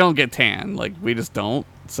 Like, we don't get tan. Like, we just don't.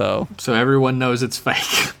 So everyone knows it's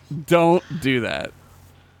fake. don't do that.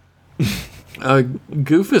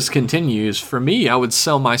 Goofus continues, for me, I would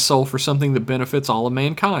sell my soul for something that benefits all of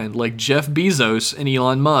mankind, like Jeff Bezos and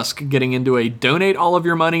Elon Musk getting into a donate all of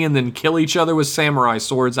your money and then kill each other with samurai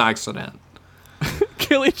swords accident.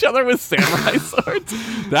 Kill each other with samurai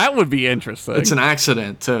swords? That would be interesting. It's an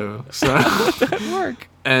accident, too. So. How would that work?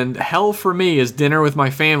 And hell for me is dinner with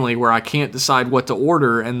my family where I can't decide what to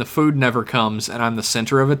order and the food never comes and I'm the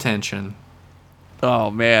center of attention.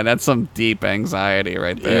 Oh, man, that's some deep anxiety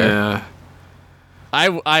right there. Yeah.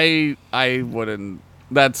 I wouldn't.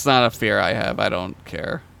 That's not a fear I have. I don't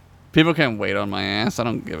care. People can wait on my ass. I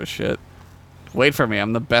don't give a shit. Wait for me.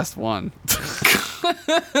 I'm the best one.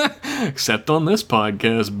 Except on this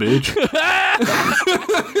podcast, bitch.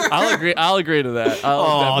 I'll agree to that.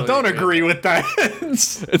 Oh, don't agree with that.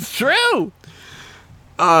 It's true.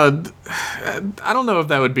 I don't know if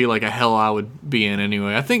that would be like a hell I would be in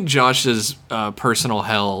anyway. I think Josh's personal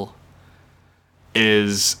hell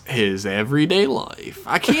is his everyday life.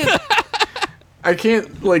 I can't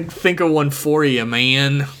like think of one for you,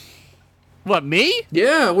 man. What, me?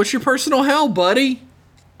 Yeah, what's your personal hell, buddy?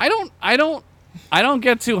 I don't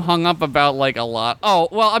get too hung up about like a lot. Oh,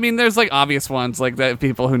 well, I mean, there's like obvious ones like that.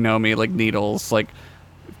 People who know me, like needles, like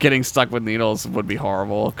getting stuck with needles would be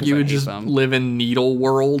horrible. You would just live in needle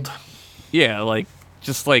world. Yeah, like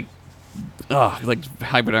just like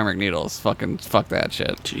hypodermic needles. Fucking fuck that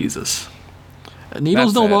shit. Jesus.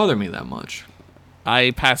 Needles don't bother me that much.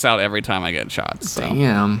 I pass out every time I get shots. So.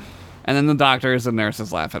 Damn. And then the doctors and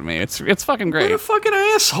nurses laugh at me. It's fucking great. What a fucking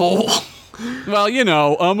asshole. Well, you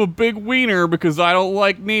know, I'm a big wiener because I don't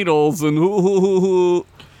like needles and You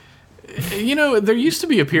know, there used to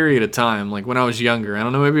be a period of time, like when I was younger. I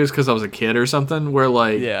don't know, maybe it was because I was a kid or something, where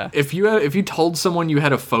like, if you told someone you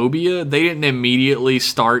had a phobia, they didn't immediately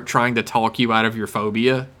start trying to talk you out of your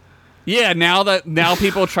phobia. Yeah, now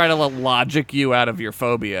people try to logic you out of your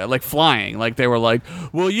phobia, like flying. Like they were like,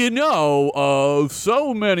 well, you know,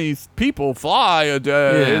 so many people fly a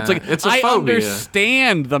day. Yeah, it's like it's a phobia. I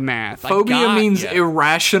understand the math. Phobia means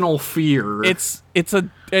irrational fear. It's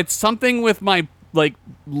something with my like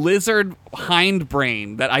lizard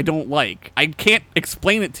hindbrain that I don't like. I can't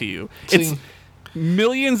explain it to you. It's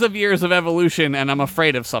millions of years of evolution, and I'm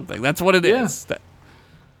afraid of something. That's what it is.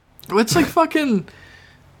 It's like fucking.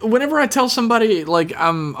 Whenever I tell somebody, like,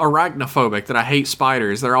 I'm arachnophobic, that I hate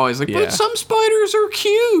spiders, they're always like, but some spiders are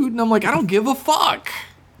cute. And I'm like, I don't give a fuck.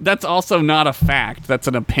 That's also not a fact. That's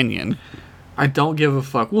an opinion. I don't give a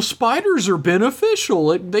fuck. Well, spiders are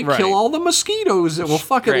beneficial. They kill all the mosquitoes. Well,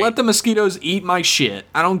 fuck it. Let the mosquitoes eat my shit.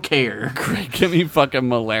 I don't care. Great. Give me fucking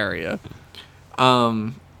malaria.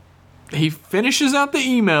 He finishes out the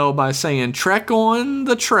email by saying, Trek on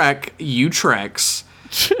the Trek, you Treks.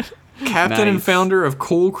 Captain and founder of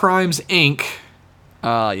Cool Crimes, Inc.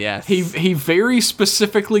 Yes. He very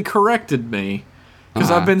specifically corrected me, because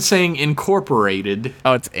I've been saying incorporated.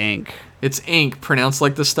 Oh, it's Inc. It's Inc., pronounced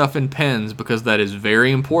like the stuff in pens, because that is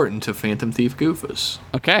very important to Phantom Thief Goofus.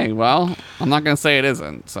 Okay, well, I'm not going to say it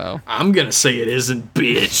isn't, so. I'm going to say it isn't,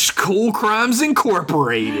 bitch. Cool Crimes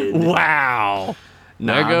Incorporated. Wow.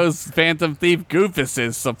 Nah. There goes Phantom Thief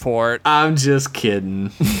Goofus's support. I'm just kidding.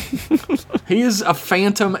 He is a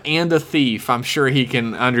phantom and a thief. I'm sure he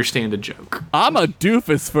can understand a joke. I'm a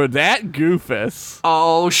doofus for that Goofus.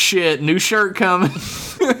 Oh, shit. New shirt coming.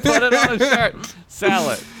 Put it on a shirt. Sell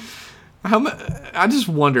it. I just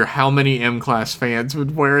wonder how many M-Class fans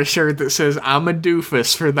would wear a shirt that says, I'm a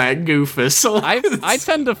doofus for that Goofus. I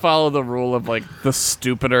tend to follow the rule of, like, the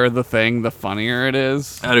stupider the thing, the funnier it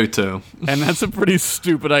is. I do, too. And that's a pretty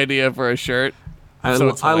stupid idea for a shirt. I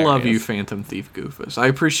love you, Phantom Thief Goofus. I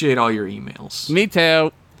appreciate all your emails. Me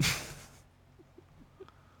too.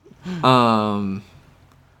 Our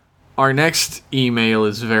next email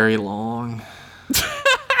is very long.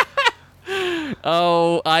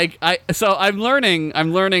 Oh, so I'm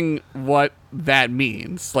learning what that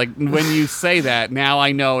means. Like when you say that, now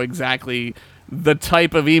I know exactly the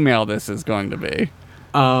type of email this is going to be.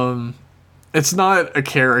 It's not a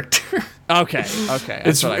character. Okay.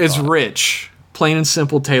 It's Rich. Plain and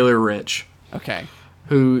simple Taylor Rich. Okay.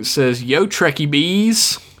 who says, "Yo, Trekkie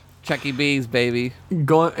bees." Checky Bees, baby.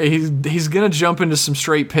 He's gonna jump into some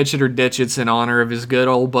straight pitch it or ditch it's in honor of his good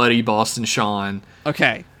old buddy Boston Sean.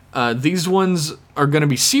 Okay. These ones are gonna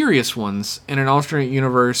be serious ones in an alternate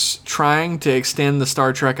universe, trying to extend the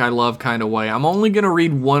Star Trek I love kind of way. I'm only gonna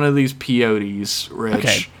read one of these peyotes, Rich,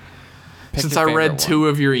 Okay. since your I read favorite two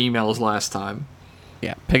of your emails last time.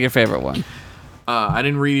 Yeah, pick your favorite one. I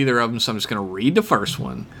didn't read either of them, so I'm just gonna read the first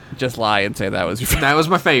one. Just lie and say that was your favorite. That was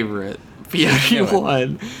my favorite. Peyote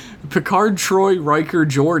 1. Picard, Troy, Riker,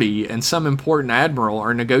 Geordi, and some important admiral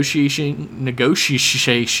are negotiating.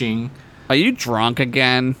 Are you drunk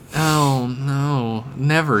again? Oh no,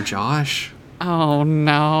 never, Josh. Oh,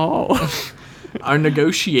 no. Are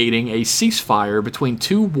negotiating a ceasefire between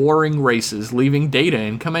two warring races, leaving Data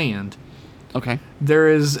in command. Okay. There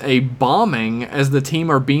is a bombing as the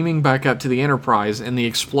team are beaming back up to the Enterprise, and the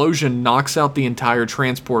explosion knocks out the entire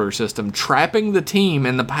transporter system, trapping the team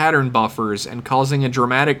in the pattern buffers and causing a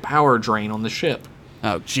dramatic power drain on the ship.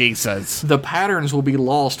 Oh, Jesus. The patterns will be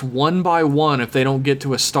lost one by one if they don't get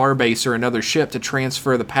to a starbase or another ship to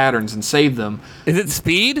transfer the patterns and save them. Is it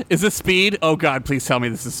speed? Is this speed? Oh, God, please tell me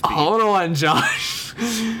this is speed. Hold on, Josh.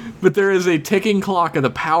 But there is a ticking clock of the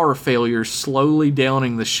power failures slowly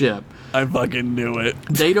downing the ship. I fucking knew it.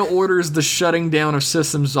 Data orders the shutting down of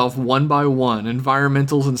systems off one by one,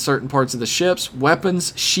 environmentals in certain parts of the ships,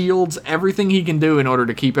 weapons, shields, everything he can do in order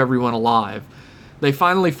to keep everyone alive. They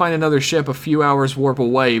finally find another ship a few hours warp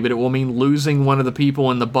away, but it will mean losing one of the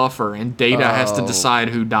people in the buffer, and Data has to decide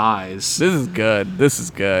who dies. This is good. This is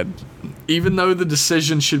good. Even though the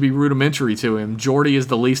decision should be rudimentary to him, Geordi is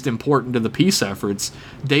the least important to the peace efforts.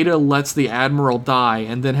 Data lets the Admiral die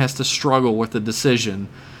and then has to struggle with the decision.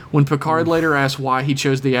 When Picard later asks why he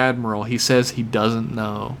chose the Admiral, he says he doesn't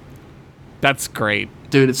know. That's great.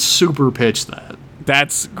 Dude, it's super pitch that.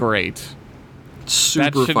 That's great. Super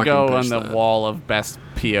That should fucking go on pitch the that. wall of best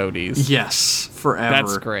PODs. Yes, forever.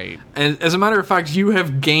 That's great. And as a matter of fact, you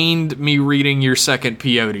have gained me reading your second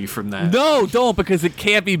POD from that. No, don't, because it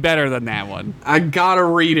can't be better than that one. I gotta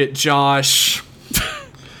read it, Josh.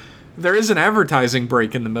 There is an advertising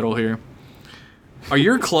break in the middle here. Are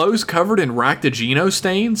your clothes covered in ractogeno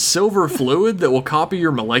stains, silver fluid that will copy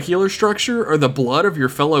your molecular structure, or the blood of your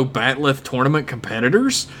fellow Batleth tournament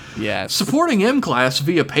competitors? Yes. Supporting M-Class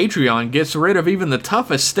via Patreon gets rid of even the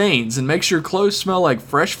toughest stains and makes your clothes smell like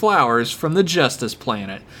fresh flowers from the Justice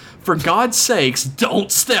Planet. For God's sakes,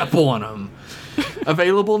 don't step on them.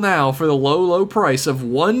 Available now for the low, low price of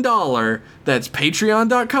 $1. That's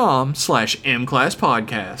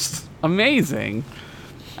patreon.com/mclasspodcast. Amazing.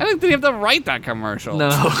 I didn't think you have to write that commercial. No,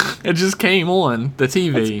 it just came on the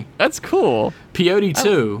TV. That's cool. Peyote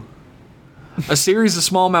 2. A series of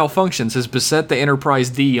small malfunctions has beset the Enterprise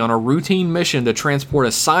D on a routine mission to transport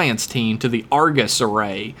a science team to the Argus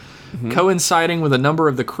Array, coinciding with a number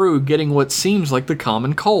of the crew getting what seems like the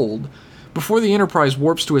common cold. Before the Enterprise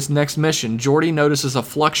warps to its next mission, Geordi notices a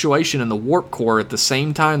fluctuation in the warp core at the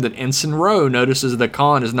same time that Ensign Ro notices that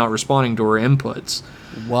Khan is not responding to her inputs.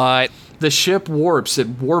 What? The ship warps at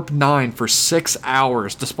warp 9 for 6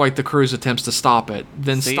 hours, despite the crew's attempts to stop it.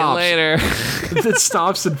 Then See stops. you later. Then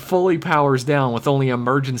stops and fully powers down with only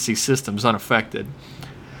emergency systems unaffected.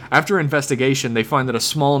 After investigation, they find that a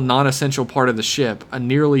small non-essential part of the ship, a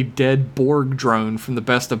nearly dead Borg drone from the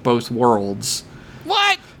best of both worlds,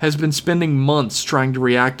 What? has been spending months trying to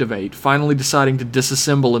reactivate, finally deciding to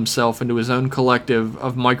disassemble himself into his own collective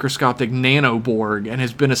of microscopic nanoborg, and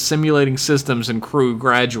has been assimilating systems and crew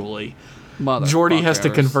gradually. Geordi has to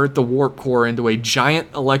Motherfuckers. convert the warp core into a giant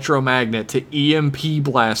electromagnet to EMP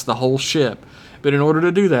blast the whole ship. But in order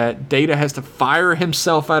to do that, Data has to fire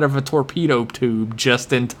himself out of a torpedo tube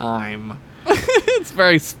just in time. It's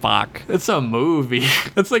very Spock. It's a movie.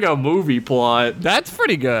 It's like a movie plot. That's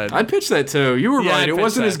pretty good. I'd pitch that too. You were Yeah, right. I'd It pitch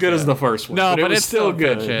wasn't that as good too. as the first one. No, but it was it's still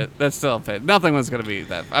good. Pitch it. That's still a fit. Nothing was gonna be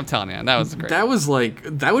that. I'm telling you, that was great. That was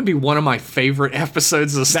that would be one of my favorite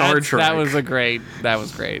episodes of Star Trek. That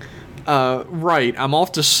was great. Right. I'm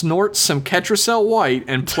off to snort some Ketracel White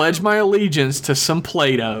and pledge my allegiance to some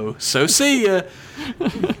Play-Doh. So see ya.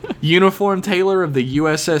 Uniform tailor of the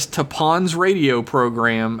USS Tapon's radio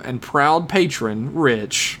program and proud patron,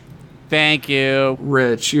 Rich. Thank you.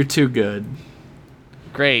 Rich, you're too good.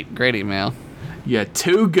 Great email. Yeah,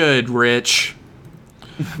 too good, Rich.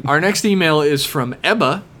 Our next email is from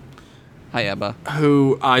Ebba, Hi, Ebba.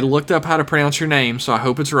 who I looked up how to pronounce your name, so I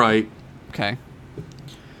hope it's right. Okay.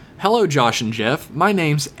 Hello, Josh and Jeff. My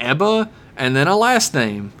name's Ebba, and then a last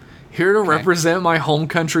name. Here to represent my home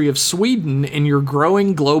country of Sweden in your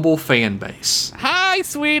growing global fan base. Hi,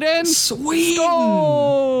 Sweden. Sweden!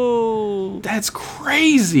 Oh. That's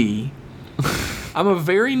crazy. I'm a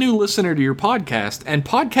very new listener to your podcast and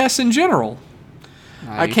podcasts in general.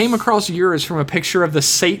 I Nice. came across yours from a picture of the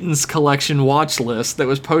Satan's Collection watch list that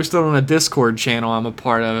was posted on a Discord channel I'm a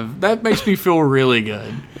part of. That makes me feel really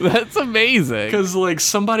good. That's amazing. Because, like,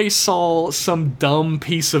 somebody saw some dumb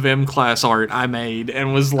piece of M-Class art I made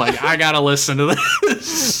and was like, I gotta listen to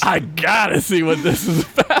this. I gotta see what this is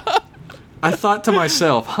about. I thought to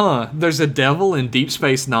myself, there's a devil in Deep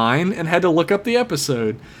Space Nine, and had to look up the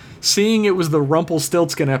episode. Seeing it was the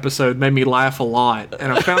Rumpelstiltskin episode made me laugh a lot,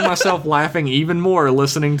 and I found myself laughing even more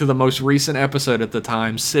listening to the most recent episode at the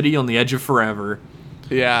time, City on the Edge of Forever.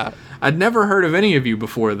 Yeah. I'd never heard of any of you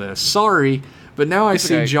before this. Sorry, but now I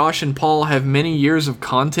see okay. Josh and Paul have many years of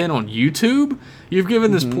content on YouTube. You've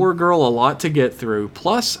given this poor girl a lot to get through.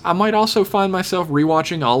 Plus, I might also find myself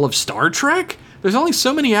rewatching all of Star Trek. There's only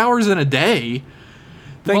so many hours in a day.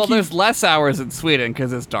 Thank you. There's less hours in Sweden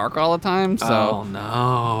because it's dark all the time. So, Oh,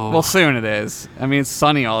 no. well, soon it is. I mean, it's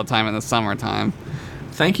sunny all the time in the summertime.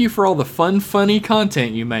 Thank you for all the fun, funny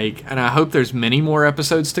content you make, and I hope there's many more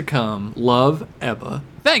episodes to come. Love, Eva.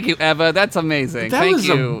 Thank you, Eva. That's amazing. Thank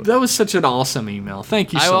you. That was such an awesome email.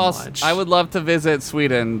 Thank you so much. I would love to visit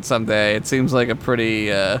Sweden someday. It seems like a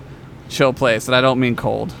pretty chill place, and I don't mean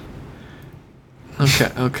cold.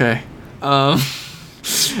 Okay.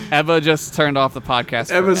 Eva just turned off the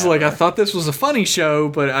podcast. Eva's like, I forever. thought this was a funny show,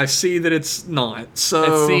 but I see that it's not.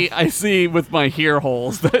 So I see with my ear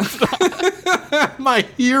holes that it's not. my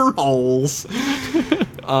ear holes.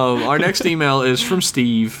 Our next email is from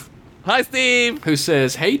Steve, Hi, Steve. who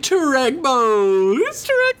says, "Hey, Turegbo, It's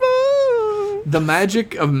Turegbo. The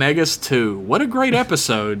Magic of Megas 2. What a great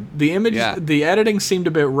episode. The image, Yeah. the editing seemed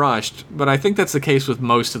a bit rushed, but I think that's the case with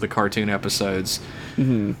most of the cartoon episodes.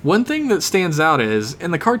 One thing that stands out is, in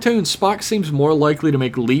the cartoon, Spock seems more likely to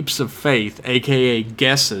make leaps of faith, aka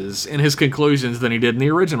guesses, in his conclusions than he did in the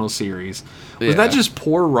original series. Was that Yeah. just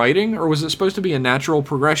poor writing, or was it supposed to be a natural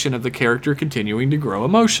progression of the character continuing to grow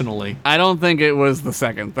emotionally? I don't think it was the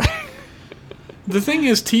second thing. The thing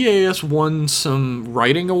is, TAS won some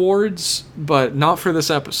writing awards, but not for this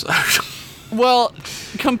episode. Well,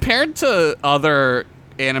 compared to other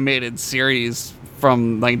animated series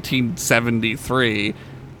from 1973,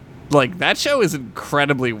 like, that show is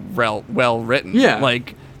incredibly well written. Yeah.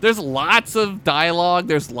 Like, there's lots of dialogue,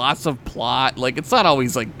 there's lots of plot. Like, it's not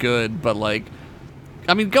always, like, good, but, like,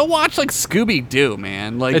 I mean, go watch, like, Scooby-Doo,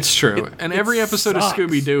 man. Like, It's true. And it every episode sucks. of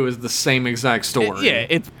Scooby-Doo is the same exact story. Yeah,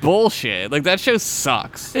 it's bullshit. Like, that show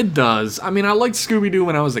sucks. It does. I mean, I liked Scooby-Doo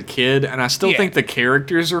when I was a kid, and I still Yeah. think the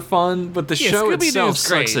characters are fun, but the Yeah, show Scooby-Doo's itself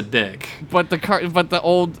sucks great. a dick. But the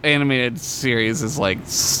old animated series is, like,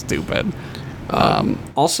 stupid.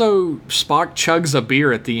 Also, Spock chugs a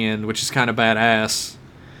beer at the end, which is kind of badass.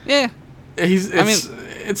 Yeah.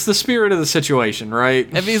 It's the spirit of the situation, right?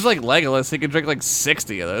 If he's like Legolas, he could drink like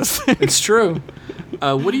 60 of those. It's true.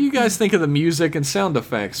 What do you guys think of the music and sound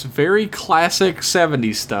effects? Very classic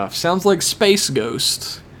 70s stuff. Sounds like Space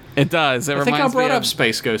Ghost. It does. It I think I reminds me brought of, up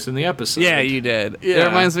Space Ghost in the episode. Yeah, you did. Yeah. It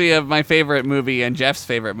reminds me of my favorite movie and Jeff's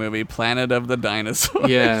favorite movie, Planet of the Dinosaurs.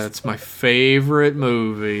 Yeah, it's my favorite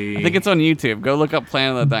movie. I think it's on YouTube. Go look up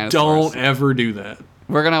Planet of the Dinosaurs. Don't ever do that.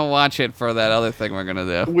 We're gonna watch it for that other thing we're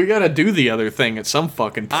gonna do. We gotta do the other thing at some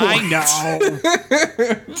fucking point.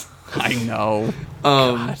 I know.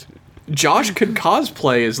 Josh could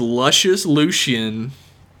cosplay as Luscious Lucian.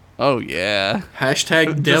 Oh yeah.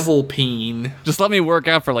 Hashtag devil peen. Just let me work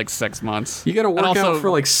out for like 6 months. You gotta work And also- out for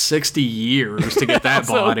like 60 years to get that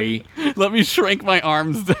Also- body. Let me shrink my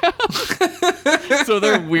arms down so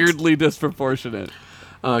they're weirdly disproportionate.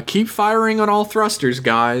 Keep firing on all thrusters,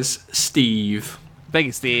 guys. Steve. Thank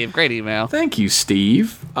you, Steve. Great email. Thank you,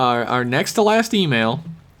 Steve. Our next to last email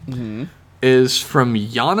is from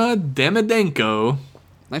Yana Demidenko,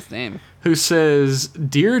 Nice name. who says,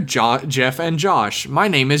 Dear Jeff and Josh, my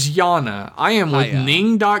name is Yana. I am with Hiya.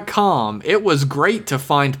 Ning.com. It was great to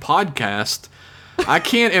find podcast. I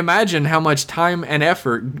can't imagine how much time and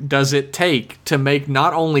effort does it take to make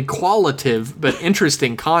not only qualitative but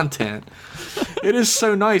interesting content. It is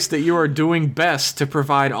so nice that you are doing best to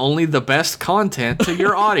provide only the best content to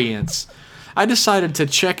your audience. I decided to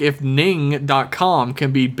check if Ning.com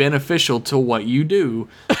can be beneficial to what you do.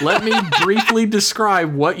 Let me briefly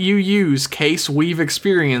describe what you use, case we've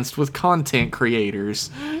experienced with content creators.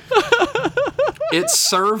 It's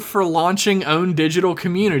served for launching own digital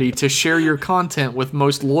community to share your content with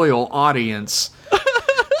most loyal audience.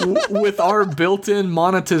 with our built-in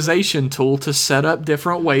monetization tool to set up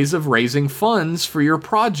different ways of raising funds for your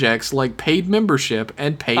projects like paid membership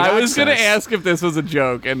and paid access. I was going to ask if this was a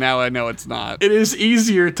joke, and now I know it's not. It is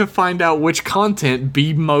easier to find out which content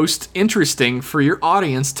be most interesting for your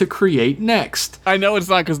audience to create next. I know it's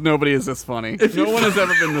not because nobody is this funny. No one has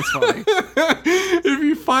ever been this funny. If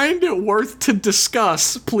you find it worth to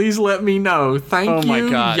discuss, please let me know. Thank my you,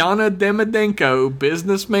 God. Yana Demedenko,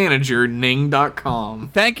 business manager, Ning.com.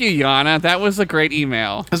 Thank you, Yana. That was a great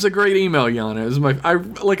email. It's a great email, Yana. It was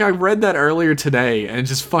I read that earlier today and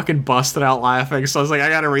just fucking busted out laughing. So I was like, I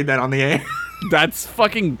gotta read that on the air. That's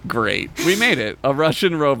fucking great. We made it. A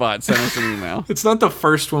Russian robot sent us an email. It's not the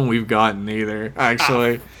first one we've gotten either,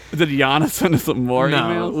 actually. Did Yana send us some more No,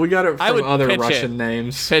 emails? we got it I would from other pitch Russian it.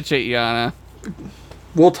 names. Pitch it, Yana.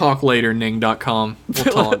 We'll talk later, Ning.com. We'll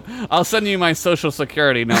talk. I'll send you my social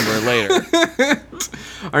security number later.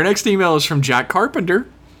 Our next email is from Jack Carpenter.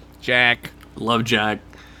 Jack. Love Jack.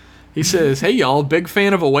 He says, "Hey y'all, big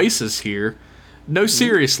fan of Oasis here. No,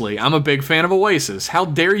 seriously, I'm a big fan of Oasis. How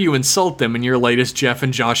dare you insult them in your latest Jeff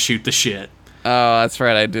and Josh Shoot the Shit?" Oh, that's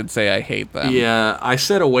right. I did say I hate them. Yeah, I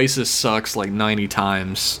said Oasis sucks like 90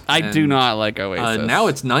 times. I do not like Oasis. Now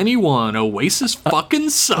it's 91. Oasis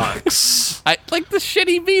fucking sucks. I like the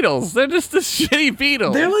shitty Beatles. They're just the shitty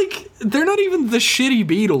Beatles. They're not even the shitty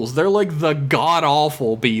Beatles. They're like the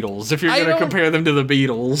god-awful Beatles, if you're going to compare them to the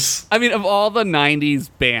Beatles. I mean, of all the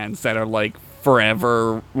 90s bands that are like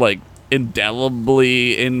forever, like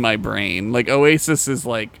indelibly in my brain, like Oasis is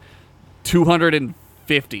like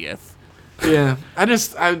 250th. Yeah, I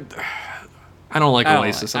don't like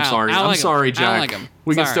Oasis. I'm sorry. I'm sorry, Jack. I don't like 'em.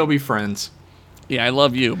 We can Sorry. still be friends. Yeah, I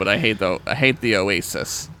love you, but I hate the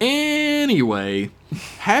Oasis. Anyway,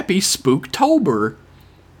 happy Spooktober.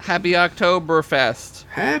 Happy Oktoberfest.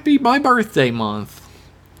 Happy my birthday month.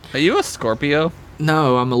 Are you a Scorpio?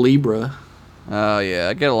 No, I'm a Libra. Oh yeah,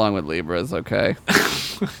 I get along with Libras. Okay.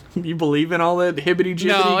 You believe in all that hibbity-jibbity?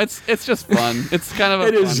 No, it's just fun. It's kind of a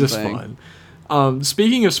It fun is just thing. fun.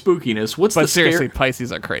 Speaking of spookiness, what's But the seriously,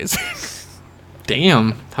 Pisces are crazy.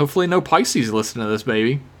 Damn. Hopefully no Pisces listen to this,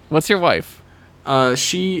 baby. What's your wife?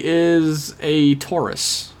 She is a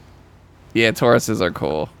Taurus. Yeah, Tauruses are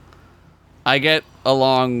cool. I get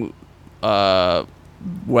along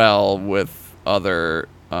well with other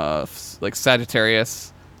like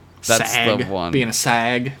Sagittarius. That's Sag. the one. Being a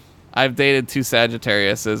sag. I've dated 2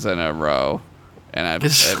 Sagittariuses in a row, and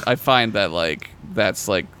I find that like that's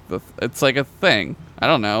like it's like a thing. I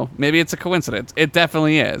don't know. Maybe it's a coincidence. It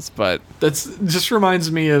definitely is, but That's just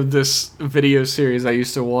reminds me of this video series I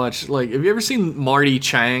used to watch. Like, have you ever seen Marty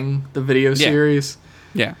Chang, the video series?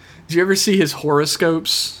 yeah. Did you ever see his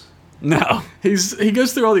horoscopes? No. He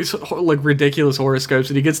goes through all these like ridiculous horoscopes,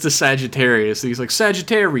 and he gets to Sagittarius. And he's like,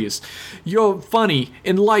 Sagittarius, you're funny,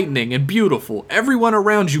 enlightening, and beautiful. Everyone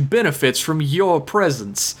around you benefits from your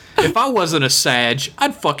presence. If I wasn't a Sag,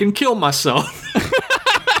 I'd fucking kill myself.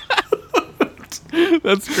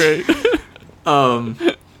 That's great.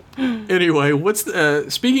 Anyway,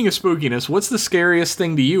 speaking of spookiness, what's the scariest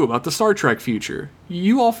thing to you about the Star Trek future?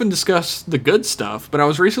 You often discuss the good stuff, but I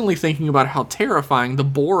was recently thinking about how terrifying the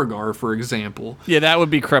Borg are, for example. Yeah, that would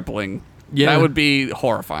be crippling. Yeah. That would be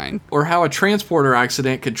horrifying. Or how a transporter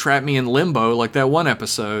accident could trap me in limbo, like that one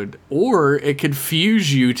episode. Or it could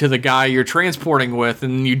fuse you to the guy you're transporting with,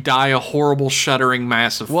 and you die a horrible, shuddering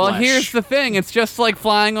mass of Well, flesh. here's the thing. It's just like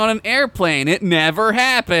flying on an airplane. It never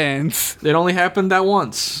happens. It only happened that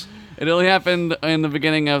once. It only happened in the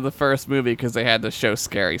beginning of the first movie because they had to show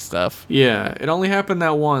scary stuff. Yeah, it only happened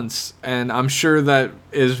that once, and I'm sure that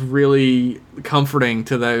is really comforting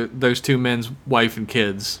to those two men's wife and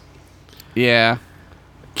kids. Yeah.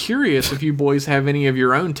 Curious if you boys have any of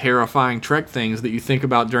your own terrifying Trek things that you think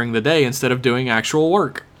about during the day instead of doing actual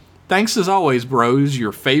work. Thanks as always, bros.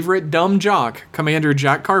 Your favorite dumb jock, Commander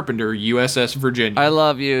Jack Carpenter, USS Virginia. I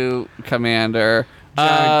love you, Commander.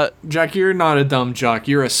 Jack, you're not a dumb jock.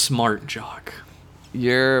 You're a smart jock.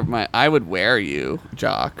 I would wear you,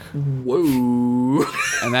 jock. Whoa.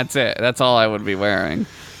 And that's it. That's all I would be wearing.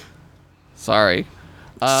 Sorry.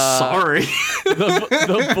 Sorry.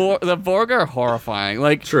 The Borg are horrifying.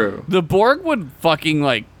 Like, True. The Borg would fucking,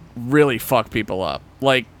 like, really fuck people up.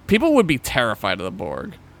 Like, people would be terrified of the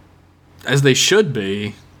Borg. As they should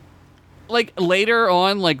be. Like, later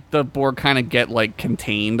on, like, the Borg kind of get, like,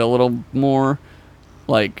 contained a little more.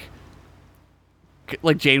 Like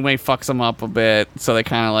Janeway fucks them up a bit, so they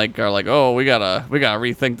kind of, like, are like, oh, we gotta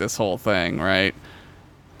rethink this whole thing, right?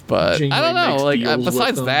 But, Janeway I don't know. makes Like, deals with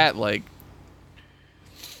besides them. that, like,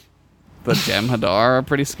 the Jem'Hadar are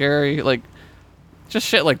pretty scary. Like, Just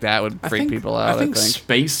shit like that would freak people out, I think.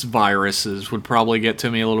 Space viruses would probably get to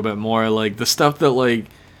me a little bit more. Like, the stuff that, like,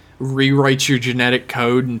 rewrites your genetic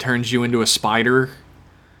code and turns you into a spider.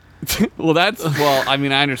 Well, I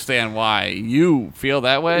mean, I understand why you feel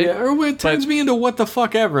that way. Yeah, or it turns me into what the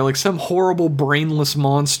fuck ever, like some horrible brainless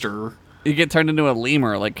monster. You get turned into a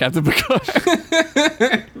lemur like Captain Picard.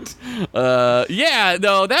 Yeah,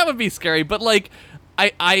 no, that would be scary. But, like,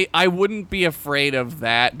 I wouldn't be afraid of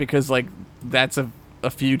that because, like, that's a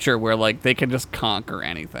future where, like, they can just conquer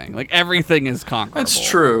anything. Like, everything is conquerable. That's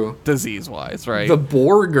true. Disease-wise, right? The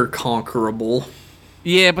Borg are conquerable.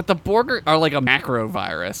 Yeah, but the Borg are like a macro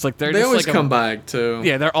virus. Like they just always like come back too.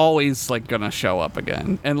 Yeah, they're always like gonna show up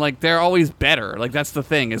again, and like they're always better. Like that's the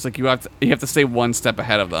thing is like you have to stay one step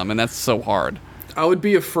ahead of them, and that's so hard. I would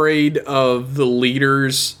be afraid of the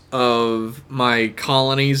leaders of my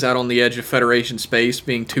colonies out on the edge of Federation space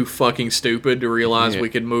being too fucking stupid to realize we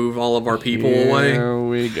could move all of our people away. There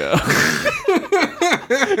we go.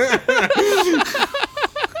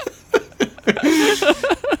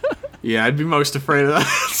 Yeah, I'd be most afraid of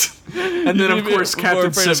that. And then, of course, Captain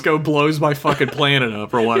Sisko blows my fucking planet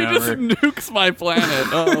up or whatever. He just nukes my planet.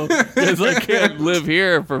 Oh, because I can't live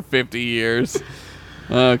here for 50 years.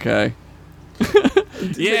 Okay.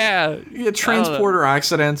 Yeah, transporter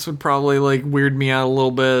accidents would probably, like, weird me out a little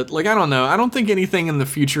bit. Like, I don't know. I don't think anything in the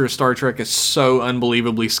future of Star Trek is so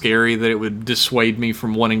unbelievably scary that it would dissuade me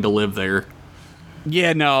from wanting to live there.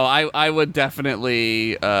 Yeah, no, I would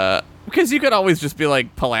definitely... because you could always just be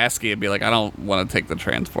like Pulaski and be like, I don't want to take the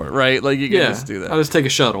transport, right? Like, you can just do that. I'll just take a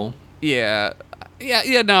shuttle. Yeah,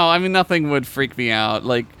 no, I mean, nothing would freak me out,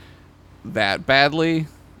 like, that badly,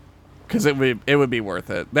 because it would be worth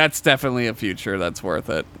it. That's definitely a future that's worth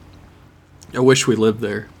it. I wish we lived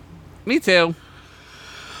there. Me too.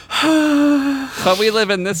 But we live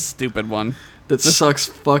in this stupid one. That sucks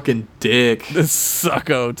fucking dick. This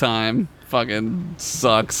sucko time fucking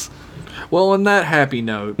sucks. Well, on that happy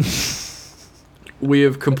note, we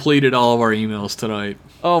have completed all of our emails tonight.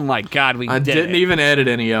 Oh my god, we did it. I didn't even edit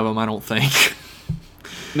any of them, I don't think.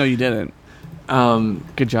 No, you didn't.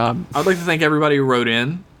 Good job. I'd like to thank everybody who wrote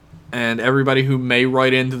in, and everybody who may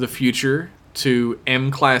write into the future to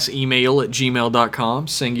mclassemail@gmail.com,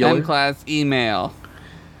 singular. mclassemail.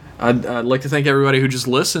 I'd like to thank everybody who just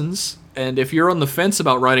listens, and if you're on the fence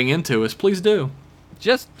about writing into us, please do.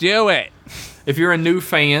 Just do it. If you're a new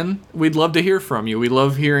fan, we'd love to hear from you. We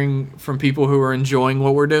love hearing from people who are enjoying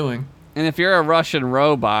what we're doing. And if you're a Russian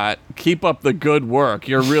robot, keep up the good work.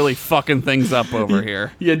 You're really fucking things up over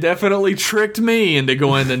here. You definitely tricked me into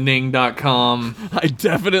going to Ning.com. I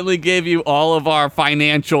definitely gave you all of our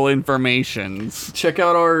financial informations. Check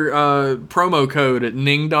out our promo code at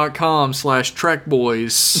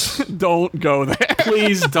Ning.com/TrekBoys. Don't go there.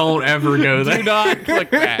 Please don't ever go there. Do not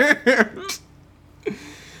click that.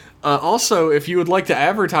 Also, if you would like to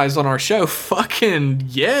advertise on our show,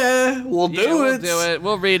 fucking we'll do it.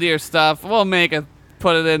 We'll read your stuff. We'll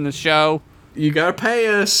put it in the show. You gotta pay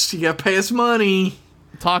us. You gotta pay us money.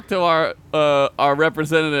 Talk to our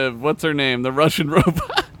representative. What's her name? The Russian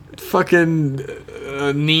robot. Fucking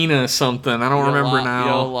Nina something. I don't remember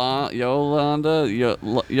now.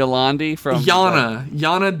 Yolandi from...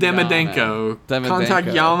 Yana Demidенko. Contact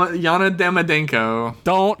Yana Demidenko.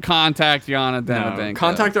 Don't contact Yana Demidenko. No,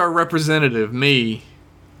 contact our representative, me.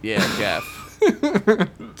 Yeah, Jeff.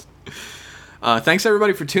 Thanks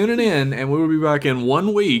everybody for tuning in, and we will be back in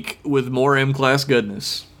 1 week with more M-Class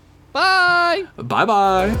goodness. Bye!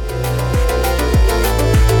 Bye-bye.